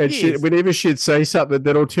 great. And whenever she'd say something,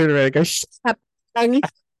 they'd all turn around and go, "Shut up, Palangi!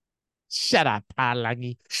 Shut up,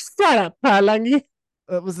 Palangi! Shut up, Palangi!"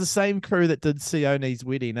 It was the same crew that did Sione's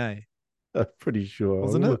wedding, eh? I'm pretty sure.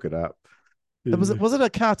 Wasn't I'll it? look it up. Was it a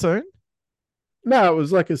cartoon? No, it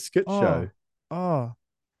was like a skit Oh, show. oh.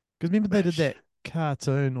 Because remember they did that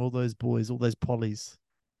cartoon, all those boys, all those pollies,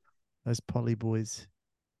 those polly boys.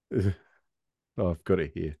 Oh, I've got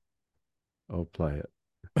it here. I'll play it.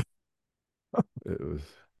 It was.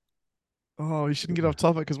 Oh, we shouldn't get off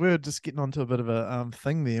topic because we were just getting onto a bit of a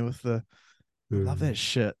thing there with the. I love that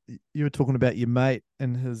shit. You were talking about your mate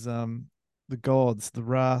and his the gods, the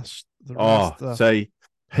rash, the Oh, stuff. so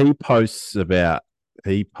he posts about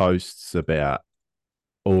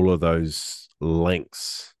all of those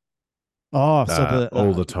links. Oh, so the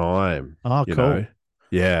all the time. Oh, you cool. know?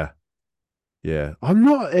 Yeah. Yeah. I'm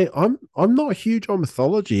not huge on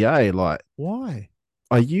mythology, eh? Like Why?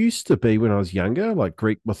 I used to be when I was younger, like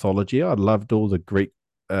Greek mythology. I loved all the Greek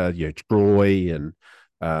Troy and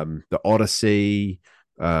the Odyssey,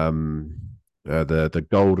 the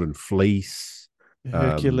Golden Fleece.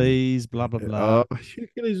 Hercules, blah blah blah.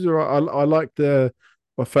 Hercules is all right. I like my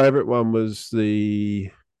favorite one was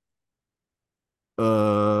the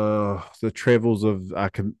travels of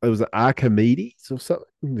it was Archimedes or something.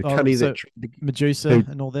 The cunny so that Medusa who,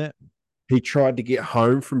 and all that. he tried to get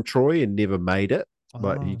home from Troy and never made it.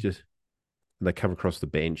 Like Oh. and they come across the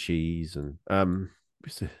banshees and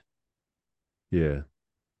yeah.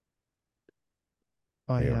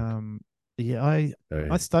 I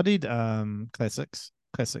studied classics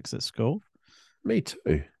at school. Me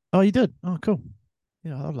too. Oh, you did? Oh, cool.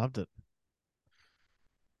 Yeah, I loved it.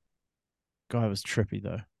 Guy was trippy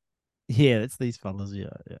though. Yeah, it's these fellas. Yeah.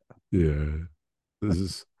 Yeah.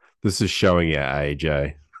 This is showing your age,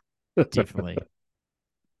 eh? Definitely.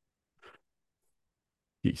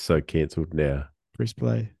 You're so cancelled now. Press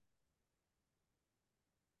play.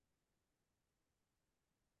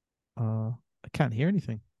 I can't hear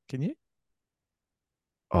anything. Can you?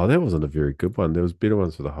 Oh, that wasn't a very good one. There was better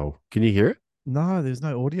ones for the whole. Can you hear it? No, there's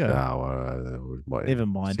no audio. Never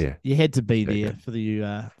mind. Yeah. You had to be there for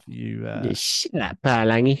the Yeah, shut up,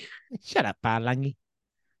 Palangi. Shut up, Palangi.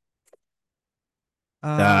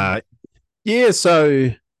 Yeah,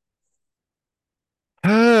 so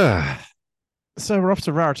so we're off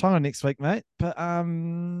to Rarotonga next week, mate. But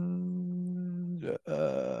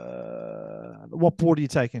what board are you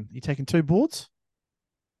taking? You taking 2 boards?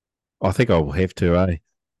 I think I'll have to, eh?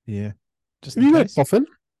 Yeah. Just have you got coffin?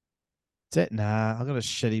 Nah, I got a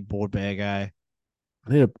shitty board bag, eh?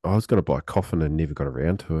 I was gonna buy a coffin and never got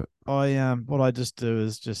around to it. What I just do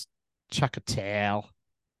is just chuck a towel.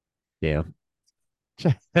 Yeah.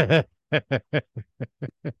 Are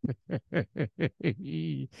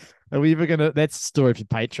we ever gonna? That's a story for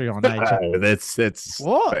Patreon, eh? That's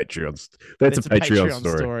what? Patreon. That's a Patreon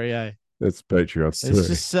story. Eh? That's a Patreon story. Let's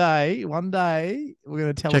just say one day we're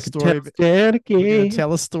gonna tell a story. Down again. We're gonna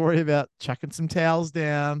tell a story about chucking some towels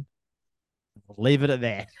down. We'll leave it at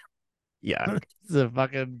that. Yeah, it's a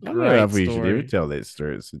fucking great I don't know if we story. should ever tell that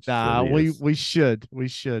story. Nah, we should.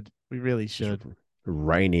 We really should. Just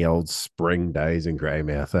rainy old spring days in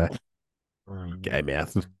Greymouth.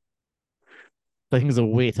 Greymouth. Things are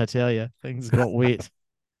wet, I tell you. Things got wet.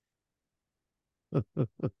 But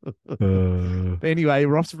anyway,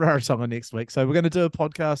 we're off to Rarotonga next week. So we're going to do a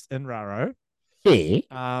podcast in Raro. Yeah.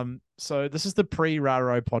 So this is the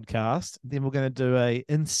pre-Raro podcast. Then we're going to do a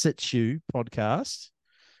in situ podcast.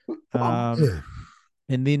 And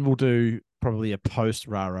then we'll do probably a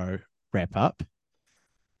post-Raro wrap-up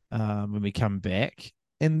when we come back.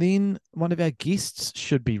 And then one of our guests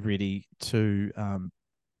should be ready to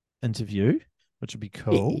interview, which would be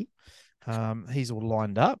cool. He's all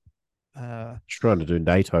lined up. Trying to do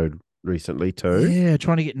NATO recently too. Yeah,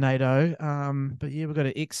 trying to get NATO. But yeah, we've got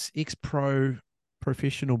an ex-pro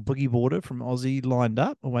professional boogie boarder from Aussie lined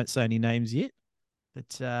up. I won't say any names yet,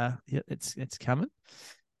 but yeah, it's coming.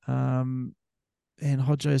 And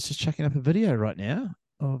Hodgo is just checking up a video right now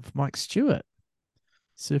of Mike Stewart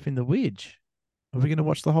surfing the wedge. Are we going to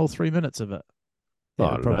watch the whole 3 minutes of it?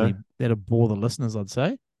 That'll bore the listeners, I'd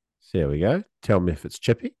say. So there we go. Tell me if it's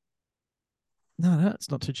chippy. No,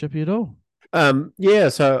 it's not too chippy at all. Yeah,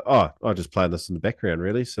 so I'll just play this in the background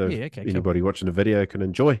really, so anybody watching the video can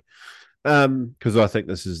enjoy. Because I think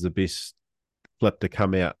this is the best flip to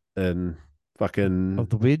come out in fucking of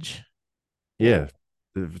the wedge. Yeah,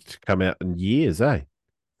 to come out in years, eh?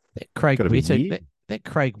 That Craig Wetter, that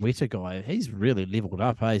Craig Wetter guy, he's really leveled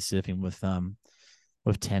up, surfing with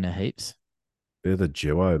Tanner Heaps. They're the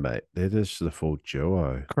duo, mate. They're just the full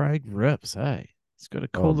duo. Craig rips, He's got a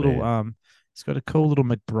cool he's got a cool little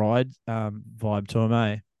McBride vibe to him,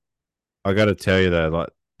 eh? I got to tell you though, like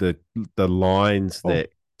the lines that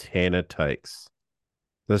Tanner takes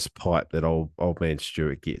This pipe that old man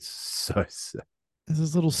Stewart gets so sick. There's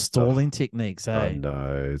those little stalling techniques, I eh?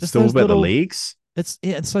 know. It's Just still those about the little- legs.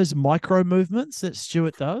 It's those micro movements that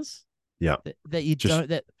Stewart does Yeah. that you Just- don't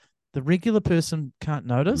that the regular person can't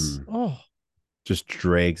notice. Oh, Just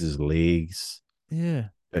drags his legs, yeah.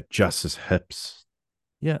 adjusts his hips.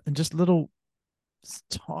 Yeah, and just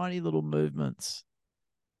tiny little movements.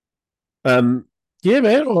 Yeah,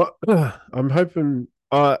 man. I'm hoping.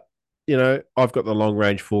 I've got the long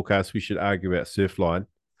range forecast. We should argue about Surfline.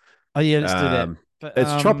 Oh yeah, let's do that. But,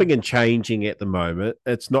 It's chopping and changing at the moment.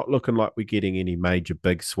 It's not looking like we're getting any major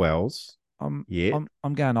big swells. I'm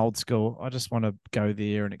going old school. I just want to go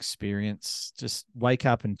there and experience. Just wake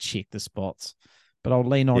up and check the spots. But I'll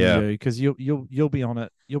lean on you because you'll be on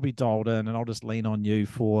it. You'll be dialed in, and I'll just lean on you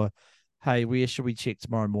for, hey, where should we check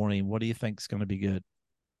tomorrow morning? What do you think's going to be good?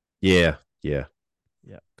 Yeah. Because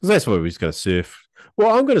that's where we're just going to surf.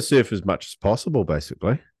 Well, I'm going to surf as much as possible,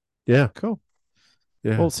 basically. Yeah. Cool.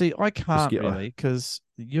 Yeah. Well, see, I can't really because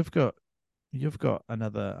you've got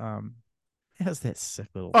another. How's that sick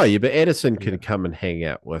little? Oh yeah, but Edison can come and hang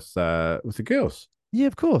out with the girls. Yeah,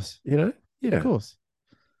 of course. Yeah, of course.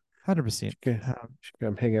 100%. Should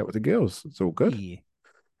come hang out with the girls. It's all good. Yeah.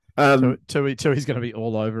 Tui's going to be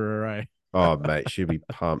all over her, eh? Oh mate, she'll be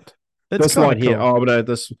pumped. It's this line here. cool. Oh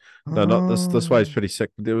no, not this. This wave's pretty sick.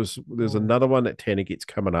 There's another one that Tanner gets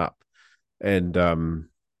coming up, and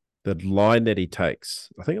the line that he takes.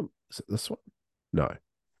 I think is it this one? No,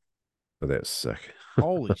 but that was sick.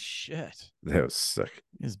 Holy shit! That was sick.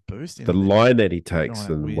 He's boosting. The line that he takes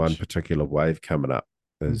in Wedge. one particular wave coming up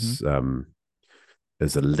is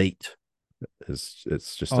elite. It's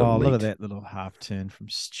just elite. Look at that little half turn from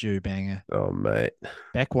Stew Banger. Oh mate,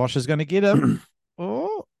 Backwash is going to get him.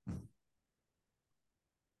 Oh,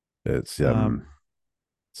 it's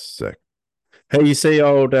sick. Hey, you see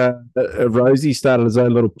old Rosie started his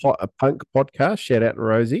own little punk podcast. Shout out to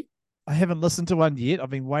Rosie. I haven't listened to one yet. I've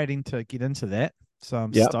been waiting to get into that, so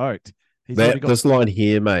I'm stoked. He's already got this line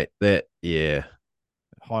here, mate.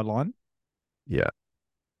 High line. Yeah.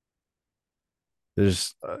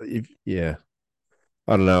 There's I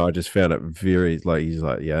don't know. I just found it very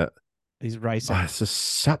he's racing. It's just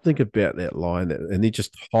something about that line and he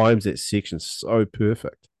just times that section so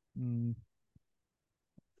perfect. Found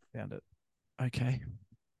it. Okay.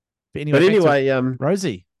 But anyway,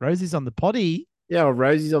 Rosie's on the potty. Yeah,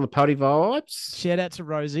 Rosie's on the potty vibes. Shout out to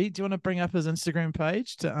Rosie. Do you want to bring up his Instagram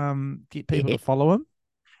page to get people to follow him?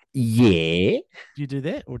 Yeah. Do you do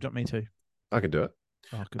that, or do you want me to? I can do it.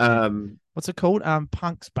 Oh, good. What's it called?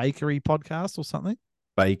 Punk's Bakery Podcast or something?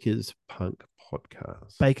 Baker's Punk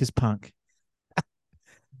Podcast. Baker's Punk.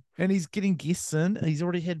 And he's getting guests in. He's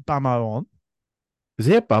already had Bummo on. Is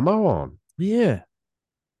he had Bummo on? Yeah.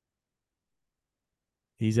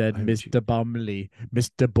 He's had Mr. Bumley,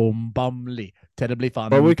 Mr. Bumley, terribly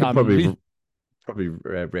fun. Well, we could probably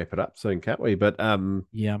wrap it up soon, can't we? But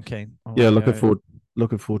yeah, I'm keen. Looking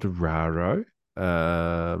forward to Raro.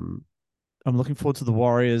 I'm looking forward to the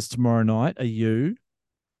Warriors tomorrow night. Are you?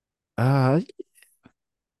 Are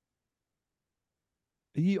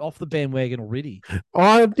you off the bandwagon already?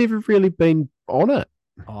 I've never really been on it.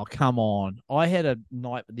 Oh, come on. I had a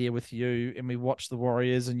night there with you and we watched the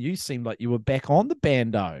Warriors and you seemed like you were back on the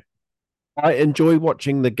bando. I enjoy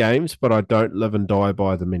watching the games, but I don't live and die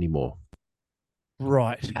by them anymore.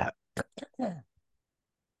 Right. Here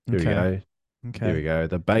we go. Okay. Here we go.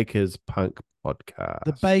 The Baker's Punk Podcast.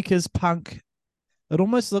 The Baker's Punk. It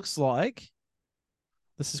almost looks like,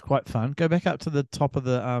 this is quite fun. Go back up to the top of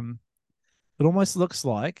the, it almost looks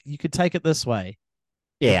like you could take it this way.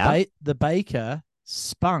 Yeah. The Baker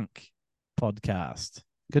Spunk Podcast.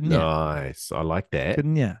 Couldn't you? Nice. I like that.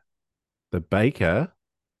 Couldn't you? The Baker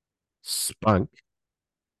Spunk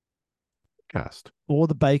Podcast. Or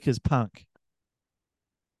the Baker's Punk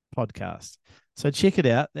Podcast. So check it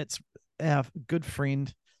out. That's our good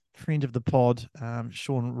friend of the pod,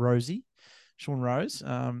 Sean Rose.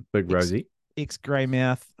 Big Rosie.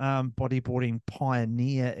 Ex-Greymouth, bodyboarding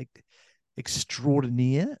pioneer,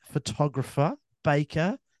 extraordinaire, photographer,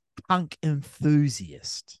 baker, punk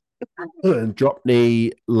enthusiast. And drop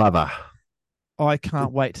knee lover. I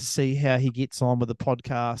can't wait to see how he gets on with the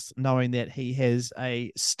podcast, knowing that he has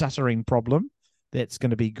a stuttering problem. That's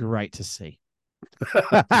going to be great to see.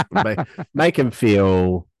 Make him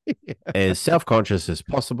feel as self-conscious as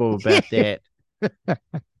possible about that.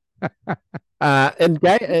 And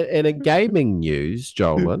in gaming news,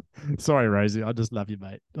 Joel. Sorry, Rosie. I just love you,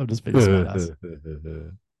 mate. I'm just being smart.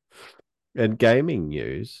 In gaming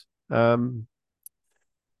news,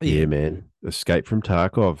 yeah, man. Escape from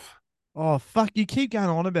Tarkov. Oh fuck! You keep going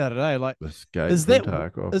on about it, eh? Like, Escape is from that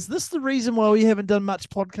Tarkov. is this the reason why we haven't done much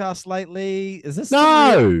podcast lately? Is this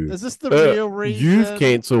No, is this the real reason? You've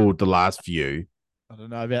cancelled the last few. I don't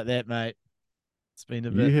know about that, mate. It's been a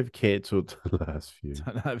You bit. have cancelled the last few.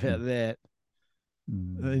 Don't know about that.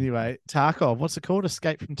 Anyway, Tarkov. What's it called?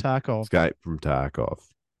 Escape from Tarkov. Escape from Tarkov.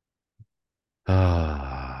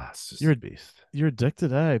 Ah, it's just You're the best. You're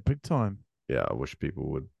addicted, eh? Big time. Yeah, I wish people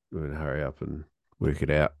would hurry up and work it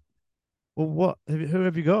out. Well, what? Who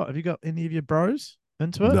have you got? Have you got any of your bros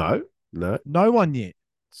into it? No. No one yet.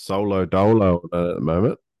 Solo dolo at the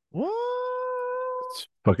moment. What?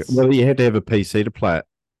 Well, you had to have a PC to play it.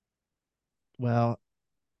 Well,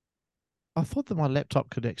 I thought that my laptop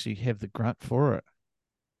could actually have the grunt for it.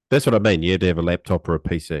 That's what I mean. You had to have a laptop or a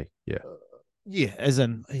PC. Yeah. Yeah, as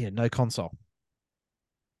in, no console.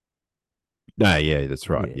 No, yeah, that's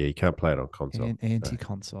right. Yeah, you can't play it on console. And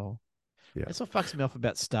anti-console. Yeah. That's what fucks me off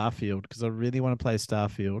about Starfield, because I really want to play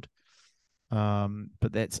Starfield.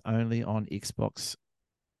 But that's only on Xbox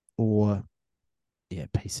or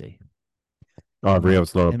PC. Oh, real,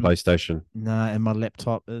 it's not a PlayStation. No, and my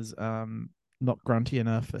laptop is not grunty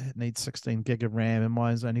enough. It needs 16 gig of RAM, and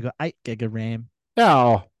mine's only got 8 gig of RAM.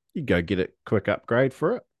 Oh, you go get a quick upgrade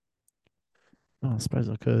for it. Oh, I suppose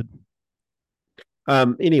I could.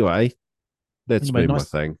 Anyway, that's been my nice,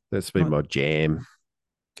 thing. That's been my jam.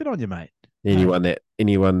 Good on you, mate. Anyone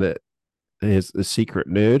that is a secret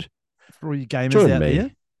nerd, for all you gamers out there,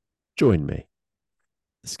 join me.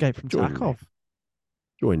 Escape from Tarkov.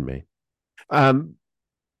 Join me.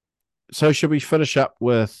 So should we finish up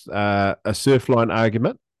with a Surfline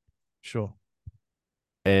argument? Sure.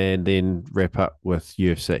 And then wrap up with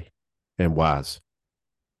UFC and Wahs.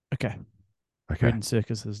 Okay. Red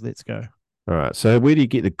circuses. Let's go. All right. So where do you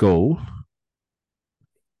get the Gall?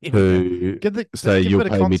 You'll pay me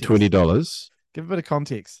 $20. Give a bit of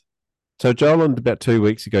context. So Jolan about 2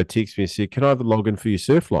 weeks ago texted me and said, "Can I have a login for your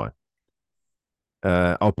Surfline?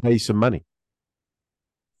 I'll pay you some money."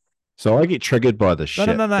 So I get triggered by this shit.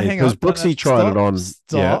 No, hang on. Because Brooksies tried it on.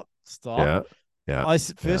 Stop. Yeah. I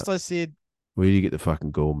said, where do you get the fucking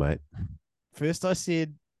Gall, mate? First I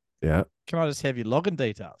said, yeah. Can I just have your login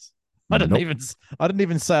details? I didn't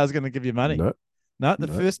even say I was going to give you money. No, the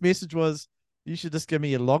first message was, you should just give me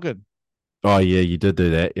your login. Oh yeah, you did do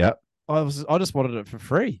that. Yeah. I just wanted it for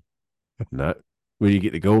free. No. Where do you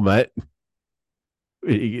get the Gall, mate?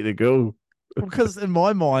 Where do you get the Gall? Because in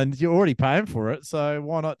my mind, you're already paying for it, so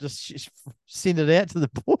why not just send it out to the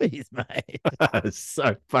boys, mate?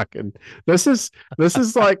 So fucking. This is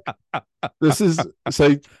so.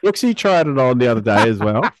 Brooksy tried it on the other day as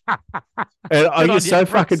well, and I get so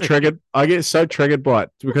fucking triggered. I get so triggered by it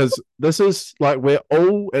because this is like we're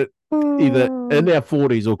all either in our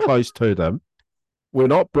 40s or close to them. We're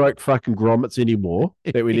not broke fucking grommets anymore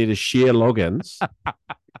that we need to share logins.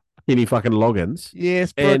 Any fucking logins.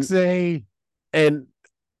 Yes, Brooksy. And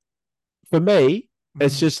for me,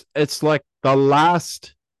 it's like the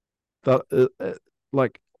last,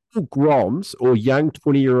 like groms or young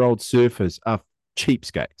 20-year-old surfers are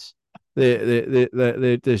cheapskates.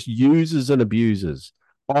 They're just users and abusers.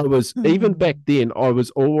 Even back then, I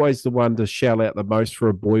was always the one to shell out the most for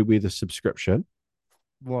a boy weather subscription.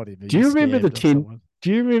 Whatever. Do you remember the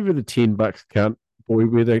 $10 account, boy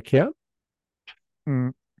weather account?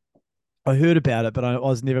 I heard about it, but I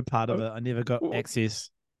was never part of it. I never got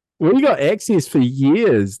access. We got access for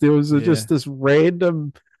years. There was just this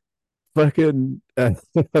random fucking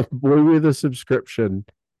boy weather subscription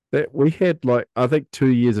that we had, like, I think 2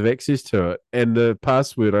 years of access to it. And the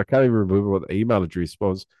password, I can't even remember what the email address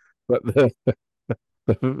was, but the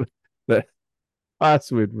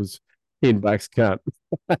password was $10, cunt.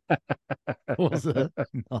 Was it?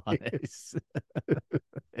 Nice.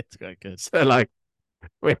 That's quite good. So, like,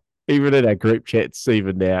 even in our group chats,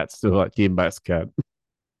 even now, it's still like $10, cunt.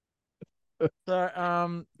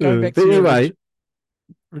 So, going back to your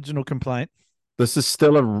original complaint. This is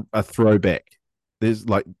still a throwback. There's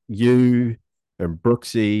like you and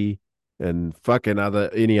Brooksy and fucking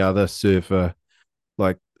any other surfer.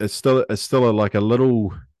 Like it's still like a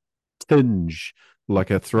little tinge,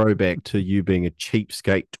 like a throwback to you being a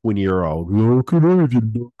cheapskate 20-year-old. Oh, can I have your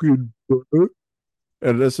login?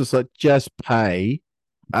 And it's just like, just pay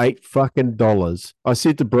 $8 I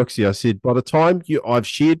said to Brooksy, I said, by the time I've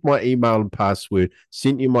shared my email and password,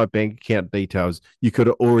 sent you my bank account details, you could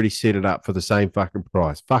have already set it up for the same fucking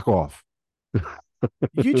price. Fuck off.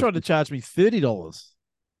 You tried to charge me $30.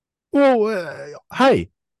 Well,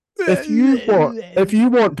 hey, if you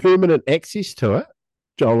want permanent access to it,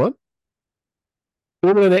 Jolan,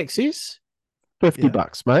 permanent access,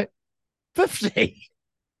 $50, mate. 50.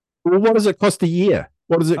 Well, what does it cost a year?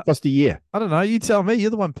 What does it cost a year? I don't know. You tell me. You're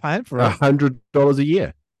the one paying for it. $100 a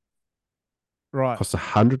year. Right. Costs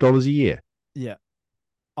 $100 a year. Yeah.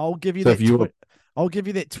 I'll give you So that. I'll give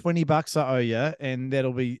you that $20 I owe you, and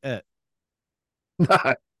that'll be it.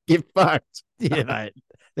 No, get fucked. Yeah, mate.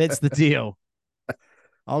 That's the deal.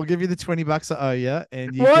 I'll give you the $20 I owe you,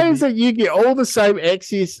 and why is it you get all the same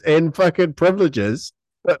access and fucking privileges,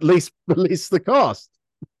 but less the cost?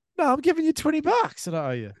 No, I'm giving you $20 that I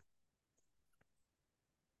owe you.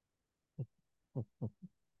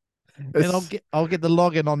 And I'll get the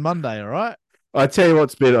login on Monday, all right? I tell you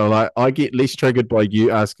what's better. Like, I get less triggered by you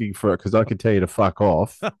asking for it because I can tell you to fuck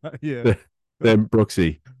off. Yeah. Than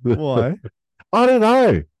Brooksy. Why? I don't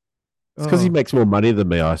know. It's because he makes more money than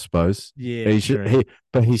me, I suppose. Yeah,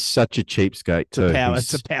 but he's such a cheapskate too.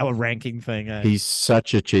 It's a power ranking thing. Eh? He's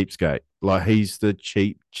such a cheapskate. Like, he's the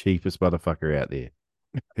cheapest motherfucker out there.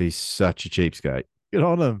 He's such a cheapskate. Good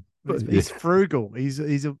on him. He's frugal. He's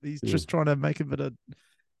just trying to make a bit of,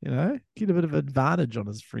 get a bit of advantage on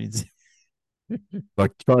his friends.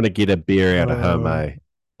 Like trying to get a beer out of him, eh?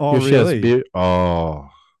 Oh, really? Oh,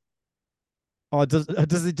 does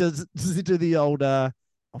he do the old? Oh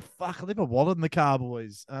fuck! I leave my wallet in the car,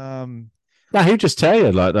 boys. No, he'll just tell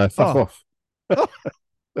you like, no, fuck off.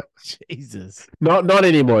 Jesus. Not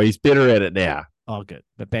anymore. He's better at it now. Oh, good.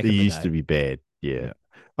 But back he used to be bad. Yeah.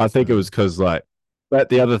 I think it was because like. But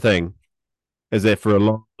the other thing is that for a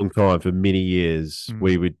long time, for many years,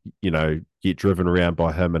 we would, get driven around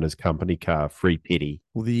by him in his company car, free petty.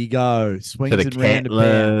 Well, there you go. Swings to the and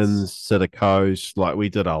roundabouts. to the coast. Like, we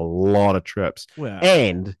did a lot of trips. Wow.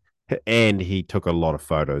 And he took a lot of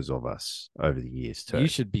photos of us over the years too. You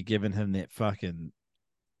should be giving him that fucking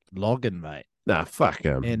login, mate. Nah, fuck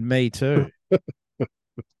him. And me too.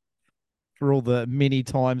 For all the many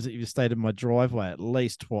times that you've stayed in my driveway, at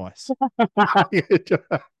least twice.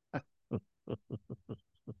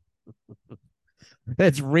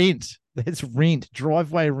 That's rent. That's rent.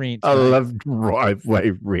 Driveway rent. I love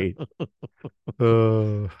driveway rent.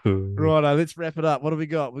 Righto, let's wrap it up. What do we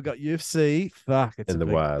got? We got UFC. Fuck,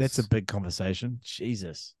 that's a big conversation.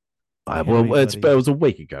 Jesus. It was a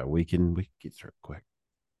week ago. We can get through it quick.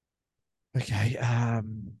 Okay.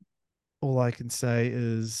 All I can say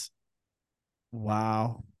is,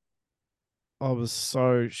 wow. I was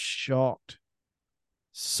so shocked.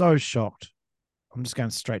 So shocked. I'm just going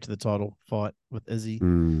straight to the title fight with Izzy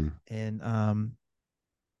and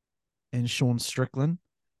Sean Strickland.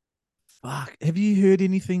 Fuck. Have you heard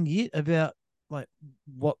anything yet about like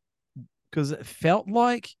what? Because it felt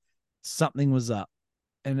like something was up,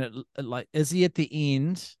 and it like Izzy at the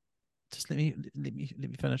end. Just let me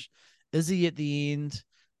finish. Izzy at the end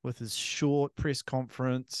with his short press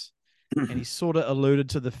conference, and he sort of alluded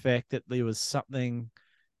to the fact that there was something.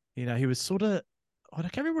 He was sort of. I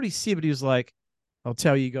can't remember what he said, but he was like, I'll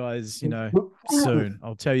tell you guys, soon.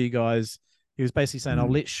 I'll tell you guys. He was basically saying, I'll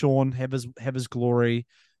let Sean have his glory,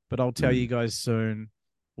 but I'll tell you guys soon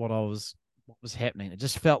what was happening. It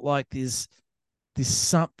just felt like there's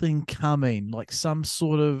something coming, like some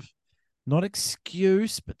sort of not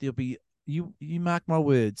excuse, but there'll be you mark my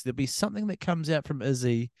words, there'll be something that comes out from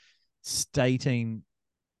Izzy stating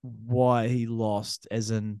why he lost,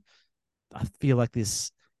 as in I feel like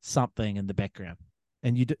there's something in the background.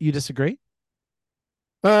 And you disagree?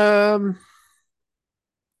 I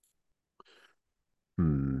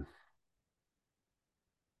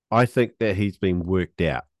think that he's been worked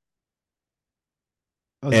out.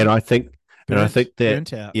 And I think that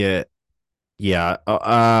burnt out. Yeah.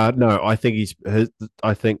 No, I think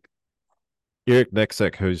I think Eric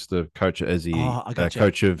Nixick, who's the coach of Izzy,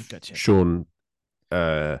 coach of Sean,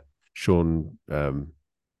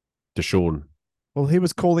 Deshaun. Well, he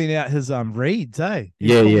was calling out his reads, eh?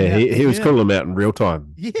 He was calling them out in real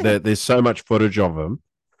time. Yeah. There's so much footage of him.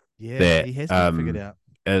 Yeah, that, he has been figured out.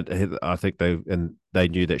 And I think they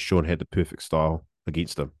knew that Sean had the perfect style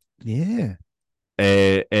against him. Yeah.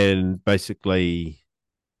 And basically,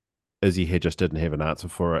 Izzy just didn't have an answer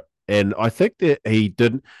for it. And I think that he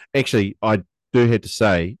didn't. Actually, I do have to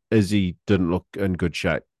say, Izzy didn't look in good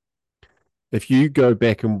shape. If you go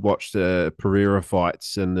back and watch the Pereira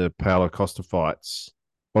fights and the Paulo Costa fights,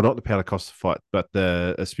 well, not the Paulo Costa fight, but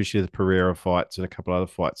especially the Pereira fights and a couple other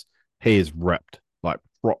fights, he is ripped, like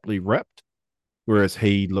properly ripped, whereas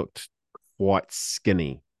he looked quite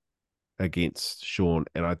skinny against Sean,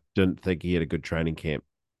 and I didn't think he had a good training camp.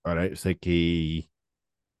 I don't think they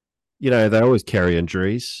always carry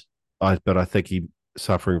injuries, but I think he's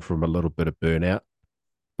suffering from a little bit of burnout.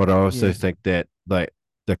 But I also think that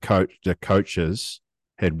the coaches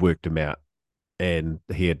had worked him out, and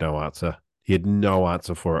he had no answer. He had no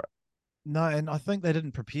answer for it. No, and I think they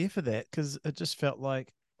didn't prepare for that because it just felt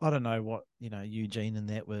like I don't know what Eugene and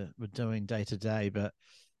that were doing day to day, but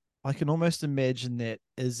I can almost imagine that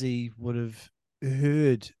Izzy would have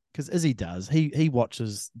heard because Izzy does. He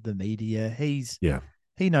watches the media. He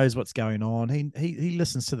knows what's going on. He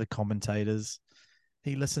listens to the commentators.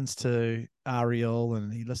 He listens to Ariel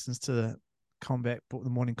and he listens to the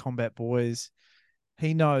morning combat boys.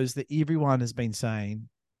 He knows that everyone has been saying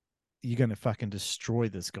you're going to fucking destroy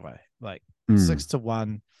this guy, like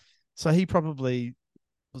 6-1. So he probably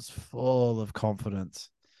was full of confidence.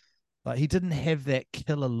 Like he didn't have that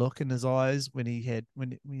killer look in his eyes when he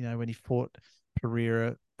fought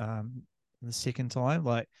Pereira the second time.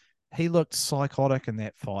 Like he looked psychotic in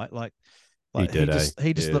that fight. Like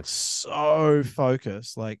he just looked so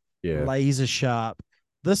focused, like laser sharp.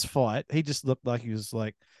 This fight, he just looked like he was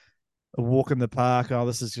like a walk in the park. Oh,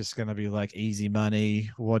 this is just going to be like easy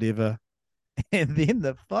money, whatever. And then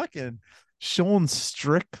the fucking Sean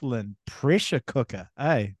Strickland pressure cooker,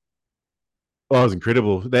 hey. Oh, it was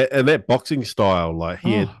incredible. That boxing style, like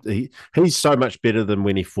he's so much better than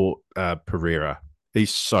when he fought Pereira.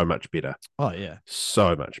 He's so much better. Oh yeah,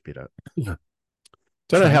 so much better. Don't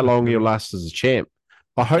know how long he'll last as a champ.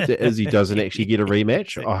 I hope that Izzy doesn't actually get a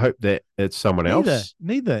rematch. I hope that it's someone else.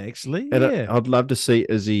 Neither actually. And I'd love to see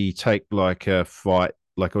Izzy take like a fight,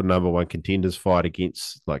 like a number one contenders fight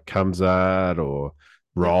against like Kamzat or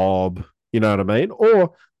Rob. You know what I mean?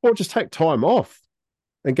 Or just take time off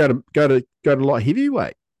and go to light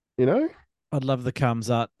heavyweight. You know? I'd love the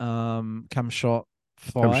Kamzat Kamshot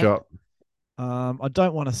fight. Kamshot. I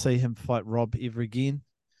don't want to see him fight Rob ever again.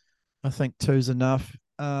 I think 2's enough.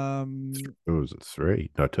 Was it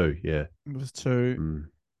 3? No, 2. Yeah, it was 2.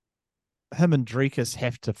 Him and Drekus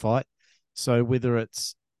have to fight. So whether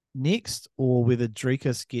it's next or whether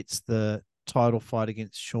Drekus gets the title fight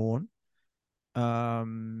against Sean,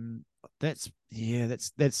 that's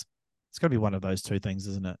it's gonna be one of those two things,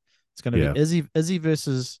 isn't it? It's gonna be Izzy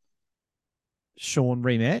versus Sean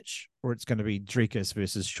rematch, or it's gonna be Drekus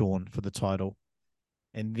versus Sean for the title.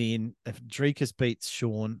 And then if Drekus beats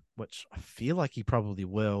Sean, which I feel like he probably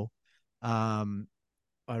will, I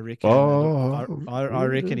reckon. I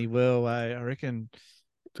reckon he will. I reckon.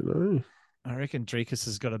 Don't know. I reckon Drekus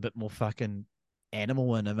has got a bit more fucking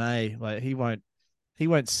animal in him, eh? Like he won't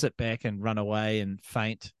sit back and run away and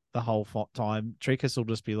faint the whole time. Drekus will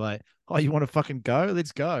just be like, "Oh, you want to fucking go?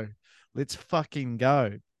 Let's go. Let's fucking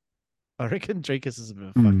go." I reckon Drekus is a bit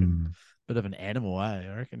of fucking. Bit of an animal, eh?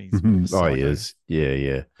 I reckon he's. Oh, he is.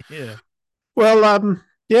 Yeah. Well,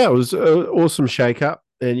 it was an awesome shake-up,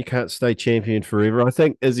 and you can't stay champion forever. I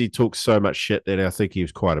think Izzy talks so much shit that I think he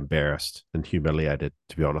was quite embarrassed and humiliated,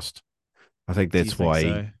 to be honest. I think that's why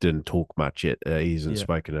he didn't talk much yet. He hasn't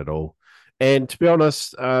spoken at all. And to be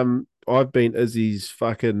honest, I've been Izzy's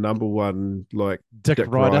fucking number one, like, dick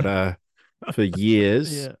rider for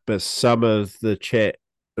years, but some of the chat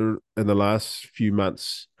in the last few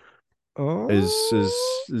months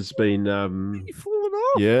has been fallen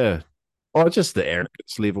off. Yeah. Oh, just the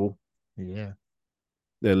arrogance level. Yeah.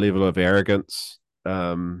 The level of arrogance.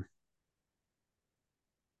 Well,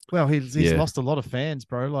 he's lost a lot of fans,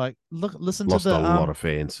 bro. Like, listen lost to the a lot of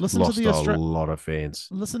fans. Listen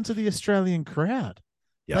to the Australian crowd.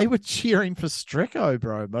 Yep. They were cheering for Stricko,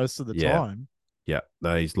 bro, most of the time. Yeah.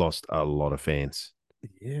 No, he's lost a lot of fans.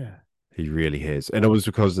 Yeah. He really has. And it was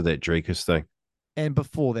because of that Drekus thing. And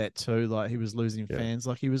before that too, like he was losing fans.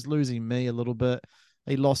 Like he was losing me a little bit.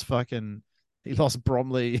 He lost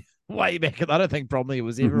Bromley way back. I don't think Bromley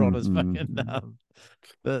was ever on his fucking.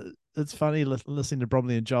 But it's funny listening to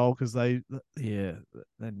Bromley and Joel because and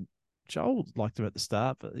Joel liked him at the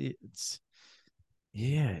start, but it's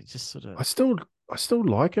just sort of. I still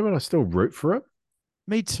like him and I still root for him.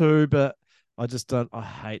 Me too, but I just don't. I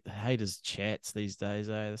hate his chats these days.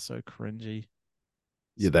 They're so cringy.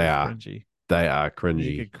 They are. Cringy. They are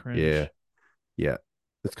cringy. Yeah.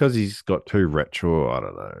 It's because he's got too rich, or I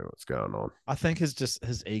don't know what's going on. I think his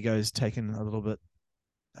ego's taken a little bit.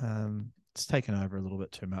 It's taken over a little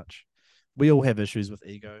bit too much. We all have issues with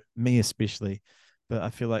ego, me especially, but I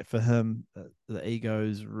feel like for him, the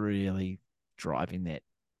ego's really driving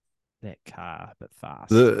that car a bit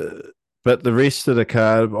fast. But the rest of the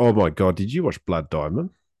car, oh my god! Did you watch Blood Diamond?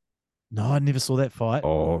 No, I never saw that fight.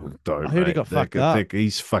 Oh, don't. I heard he got fucked up.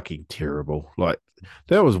 He's fucking terrible. Like,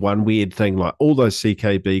 that was one weird thing. Like, all those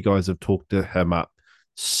CKB guys have talked to him up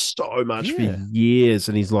so much for years,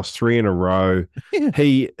 and he's lost 3 in a row. Yeah.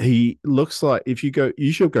 He looks like,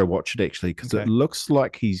 you should go watch it actually, because it looks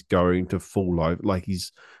like he's going to fall over. Like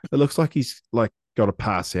it looks like he's like got to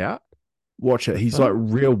pass out. Watch it. He's like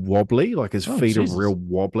real wobbly. Like his feet are real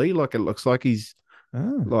wobbly. Like it looks like he's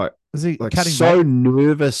Oh. Like, Is he like cutting so weight?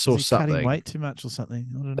 nervous or Is he something. cutting weight too much or something?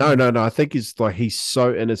 I don't know. No. I think he's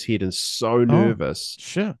so in his head and so nervous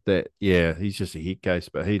Sure. that he's just a head case,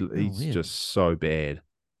 but he's weird. just so bad.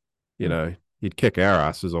 You know, he'd kick our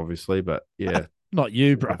asses, obviously, but yeah. Not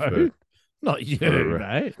you, bro. Not you,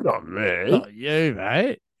 mate. Not me. Not you,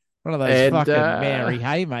 mate. One of those fucking Maori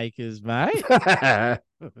haymakers, mate.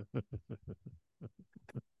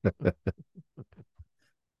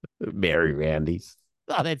 Mary Roundies.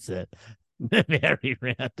 Oh, that's it. Mary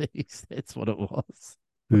Roundies. That's what it was.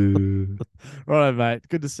 Right, mate.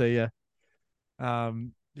 Good to see you.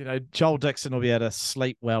 Joel Dixon will be able to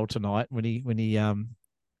sleep well tonight when he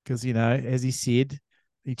because as he said,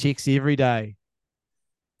 he checks every day.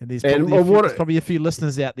 And there's probably a few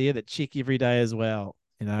listeners out there that check every day as well.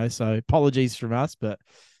 So apologies from us, but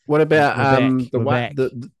what about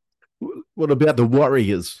what about the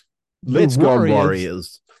Warriors? Let's go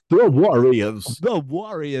Warriors. The Warriors. The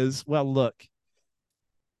Warriors. Well, look.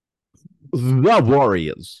 The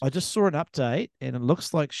Warriors. I just saw an update, and it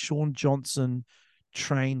looks like Sean Johnson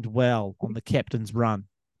trained well on the captain's run.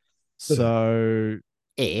 So,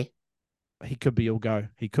 he could be all go.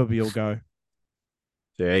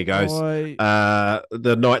 There he goes.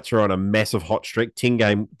 The Knights are on a massive hot streak, 10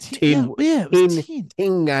 game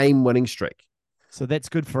winning streak. So that's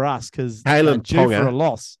good for us because Kalen due Ponga for a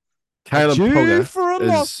loss. Kalen Ponga for a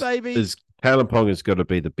loss, baby. Kalen Ponga's got to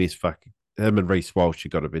be the best fucking. Him and Reece Walsh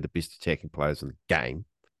have got to be the best attacking players in the game.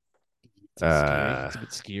 It's a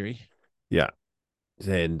bit scary. Yeah,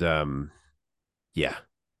 and yeah.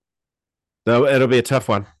 No, it'll be a tough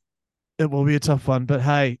one. It will be a tough one, but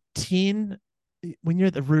hey, 10. When you're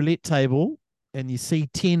at the roulette table and you see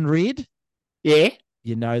 10 red, yeah,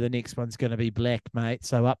 you know the next one's going to be black, mate.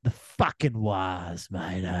 So up the fucking Wahs,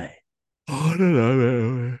 mate. I don't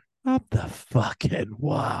know. Up the fucking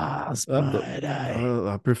Wahs, mate.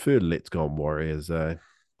 I prefer Let's Go on Warriors, though.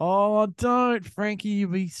 Oh, don't, Frankie. You'll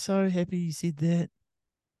be so happy you said that.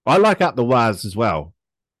 I like Up the Wahs as well,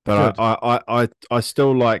 but I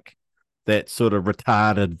still like that sort of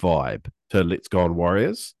retarded vibe to Let's Go on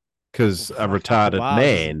Warriors. Because a retarded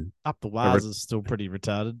man. Up the Wahs is still pretty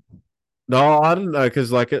retarded. No, I don't know.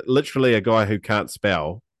 Because literally a guy who can't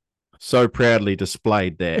spell so proudly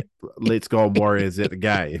displayed that Let's Go on Warriors at the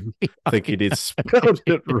game, thinking he'd spelled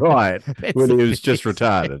it right when he was just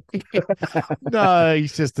retarded. No,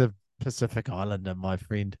 he's just a Pacific Islander, my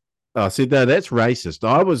friend. Oh, see, no, that's racist.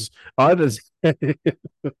 I just. No,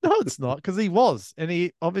 it's not, because he was, and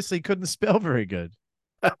he obviously couldn't spell very good.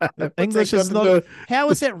 English is not.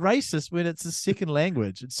 How is that racist when it's a second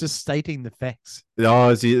language? It's just stating the facts. Oh,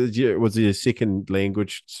 was he a second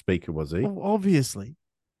language speaker? Was he? Oh, obviously.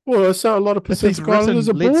 Well, so a lot of Pacific Islanders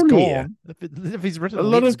are born here. If he's written, a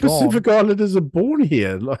lot of Pacific Islanders are born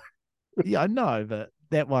here. Yeah, I know, but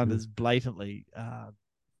that one is blatantly.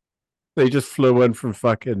 They just flew in from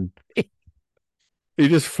fucking. He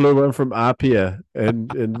just flew in from Apia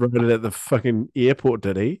and wrote it at the fucking airport,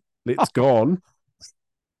 did he? Let's go on.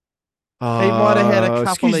 He might have had a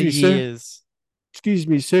couple of years. Sir. Excuse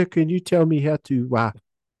me, sir. Can you tell me how to?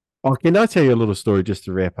 Can I tell you a little story just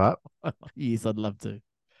to wrap up? Yes, I'd love to.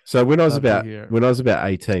 So when I was about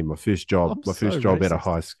 18, my first job out of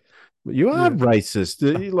high school. You are racist.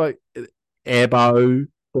 You like Abo.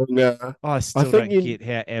 I still don't get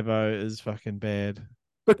how Abo is fucking bad.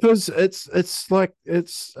 Because it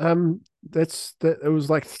was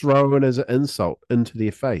like throwing as an insult into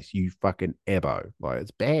their face. You fucking Abo. Like,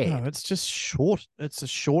 it's bad. No, it's just short. It's a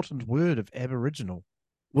shortened word of Aboriginal.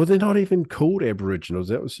 Well, they're not even called Aboriginals.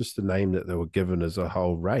 That was just the name that they were given as a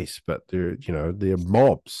whole race. But they're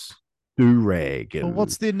mobs. Do-rag. Well,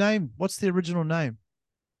 what's their name? What's the original name?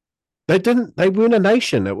 They weren't a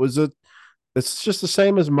nation. It's just the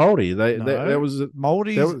same as Māori.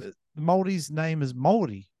 Māori's name is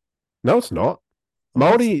Māori. No, it's not.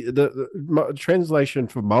 Māori, the translation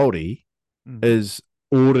for Māori is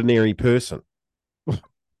ordinary person.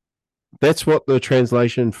 That's what the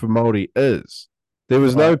translation for Māori is. There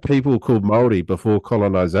was no people called Māori before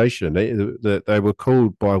colonization. They were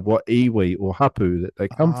called by what iwi or hapu that they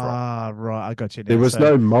come from. Ah, right. I got you now. There was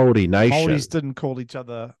no Māori nation. Māoris didn't call each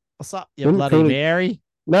other, what's up, you bloody Mary?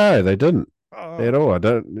 No, they didn't at all.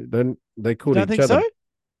 They called each other. So?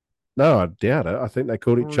 No, I doubt it. I think they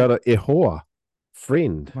called each other e hoa,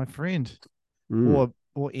 friend. My friend. Or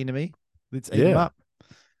enemy. Let's eat him up.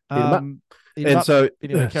 Same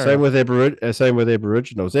with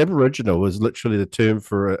Aboriginals. Aboriginal was literally the term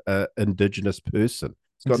for an indigenous person.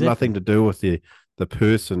 It's got nothing to do with the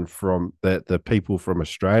person from the people from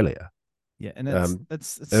Australia. Yeah, and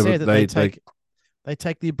it's sad that they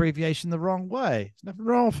take the abbreviation the wrong way. There's nothing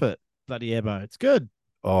wrong with it. bloody Ebo. It's good.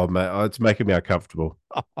 Oh, man, it's making me uncomfortable.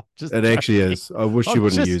 Just It actually is. I wish you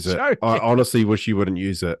wouldn't use it. I honestly wish you wouldn't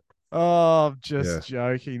use it. Oh, I'm just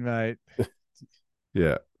joking, mate.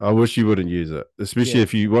 Yeah, I wish you wouldn't use it, especially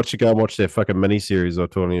if you watch that fucking miniseries I'm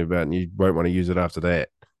talking about, and you won't want to use it after that.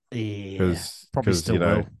 Yeah, probably still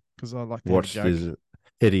will, because I like to watch this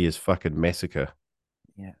hideous fucking massacre.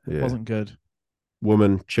 Yeah, it wasn't good.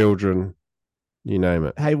 Women, children, you name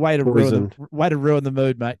it. Hey, way to ruin the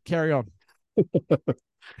mood, mate. Carry on.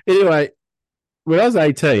 Anyway, when I was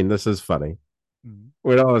 18, this is funny.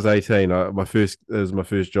 When I was 18, it was my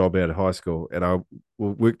first job out of high school, and I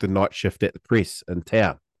worked the night shift at the press in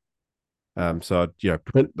town. So I'd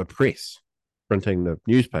print the press, printing the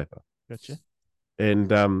newspaper. Gotcha.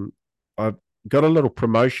 And I got a little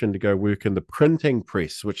promotion to go work in the printing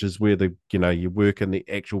press, which is where you work in the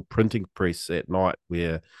actual printing press at night,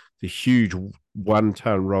 where the huge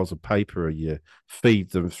 1-ton rolls of paper, you feed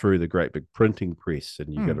them through the great big printing press,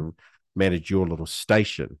 and you got to manage your little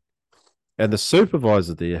station. And the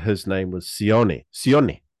supervisor there, his name was Sione.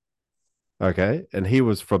 Okay. And he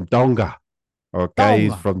was from Donga. Okay. He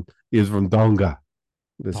was from Donga.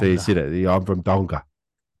 That's how he said it. Yeah, I'm from Donga.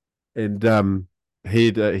 And I don't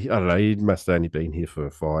know, he must have only been here for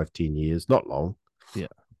 5-10 years, not long. Yeah.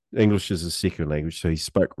 English is his second language, so he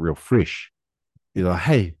spoke real fresh. He's like,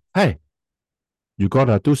 hey, you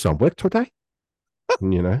gotta do some work today?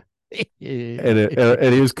 And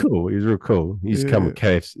he was cool. He was real cool. He used to come with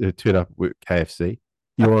KFC, turn up with KFC.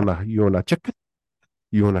 You want a chicken?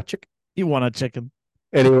 You want a chicken? You want a chicken?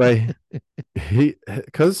 Anyway,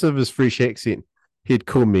 because of his fresh accent, he'd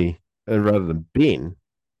call me, and rather than Ben,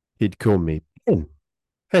 he'd call me Pen.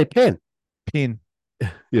 Hey, Pen.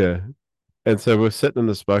 Yeah. And so we're sitting in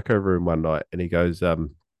the smoko room one night, and he goes,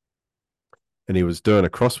 and he was doing a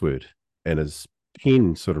crossword, and his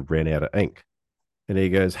pen sort of ran out of ink. And he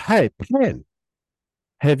goes, hey, Pen,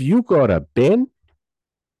 have you got a Ben?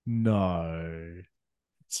 No.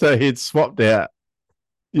 So he'd swapped out,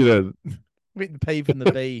 went the P from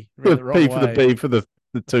the B. The P for the B for the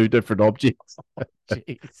two different objects.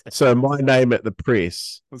 So my name at the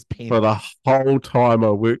press was Pen. For the whole time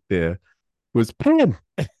I worked there was Pen.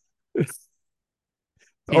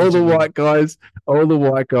 All the white guys, all the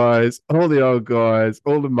old guys,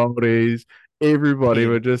 all the Māoris, everybody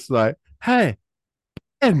were just like, hey,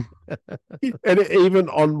 Pen. And even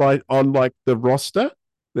on the roster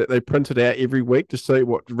that they printed out every week to see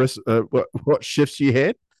what shifts you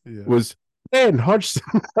had was Pen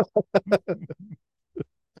Hodgson.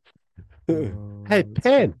 Hey,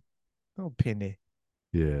 Pen. Oh, Penny.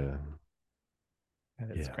 Yeah.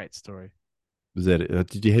 That's a great story. Was that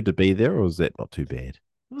did you have to be there, or was that not too bad?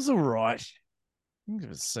 It was all right. I think it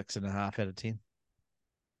was 6.5 out of 10.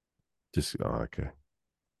 Just okay.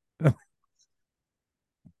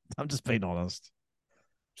 I'm just being honest.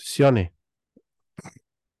 Sione.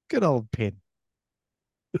 Good old Pen.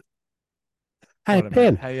 Hey,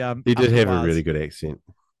 Pen. Hey, he did have a really good accent.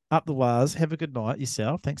 Up the Wahs. Have a good night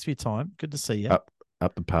yourself. Thanks for your time. Good to see you. Up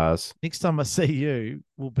the Pars. Next time I see you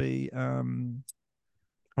will be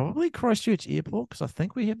probably Christchurch Airport, because I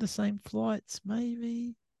think we have the same flights,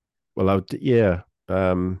 maybe. Well, yeah.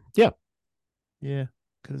 Yeah,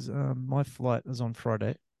 because my flight is on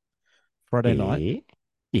Friday night.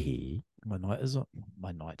 Yeah. My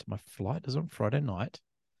flight is on Friday night.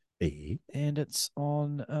 Yeah. And it's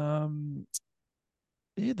on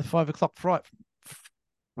the 5 o'clock flight.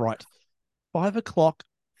 Right. 5 o'clock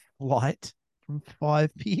flight from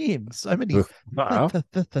 5 p.m. So many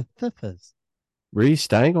thiffers. Where are you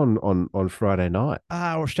staying on Friday night?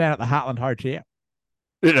 We're staying at the Heartland Hotel.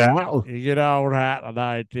 Yeah. You know, Heartland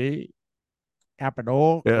Hotel. Up and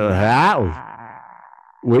all.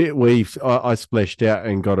 I splashed out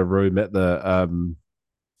and got a room at the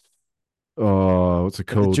what's it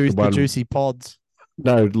called? The juicy pods.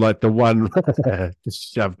 No, like the one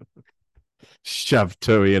just shove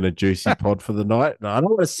Tui in a juicy pod for the night. No, I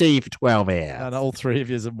don't want to see you for 12 hours. No, all three of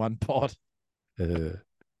you in one pod. No,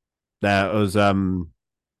 it was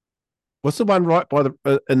what's the one right by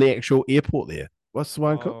in the actual airport there? What's the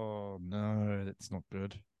one called? Oh no, that's not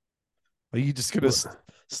good. Are you just gonna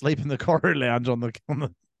sleep in the corridor lounge on the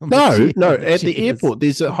No, at the airport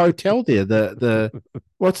there's a hotel there. The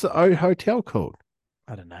what's the hotel called?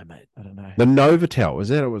 I don't know, mate. I don't know. The Novotel, is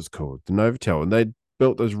that what it was called? The Novotel, and they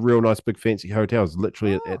built those real nice big fancy hotels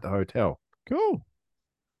literally at the hotel. Cool.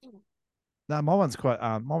 No, my one's quite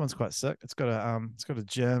sick. It's got a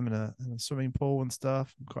gym and a swimming pool and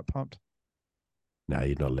stuff. I'm quite pumped. No,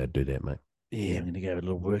 you're not allowed to do that, mate. Yeah, I'm gonna go have a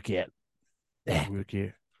little workout.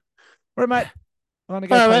 Workout. All right, mate. I'm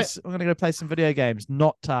gonna go play some video games,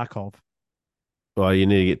 not Tarkov. Well, you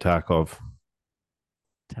need to get Tarkov.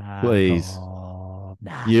 Please.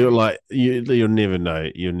 Nah. You'll never know.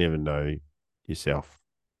 You'll never know yourself.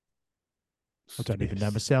 I don't even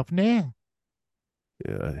know myself now.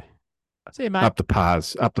 Yeah. See you, mate. Up the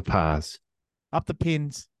pars. Up the pins. Up the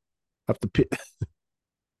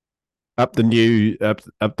up the new up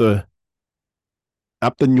the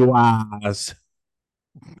Njoys.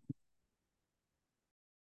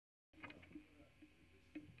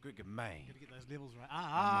 Good man. Gotta get those levels right.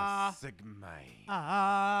 I'm a sick man.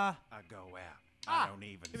 I go out. I don't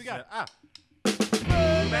even. Here we go.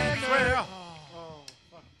 Man, swear. Oh,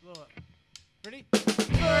 fuck, blew it. Ready?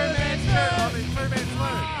 Man, swear. I mean, 2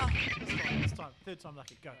 man, This time. Third time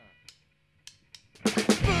lucky. Go.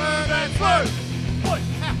 slow. Man, slow. Oi,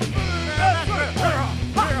 ow.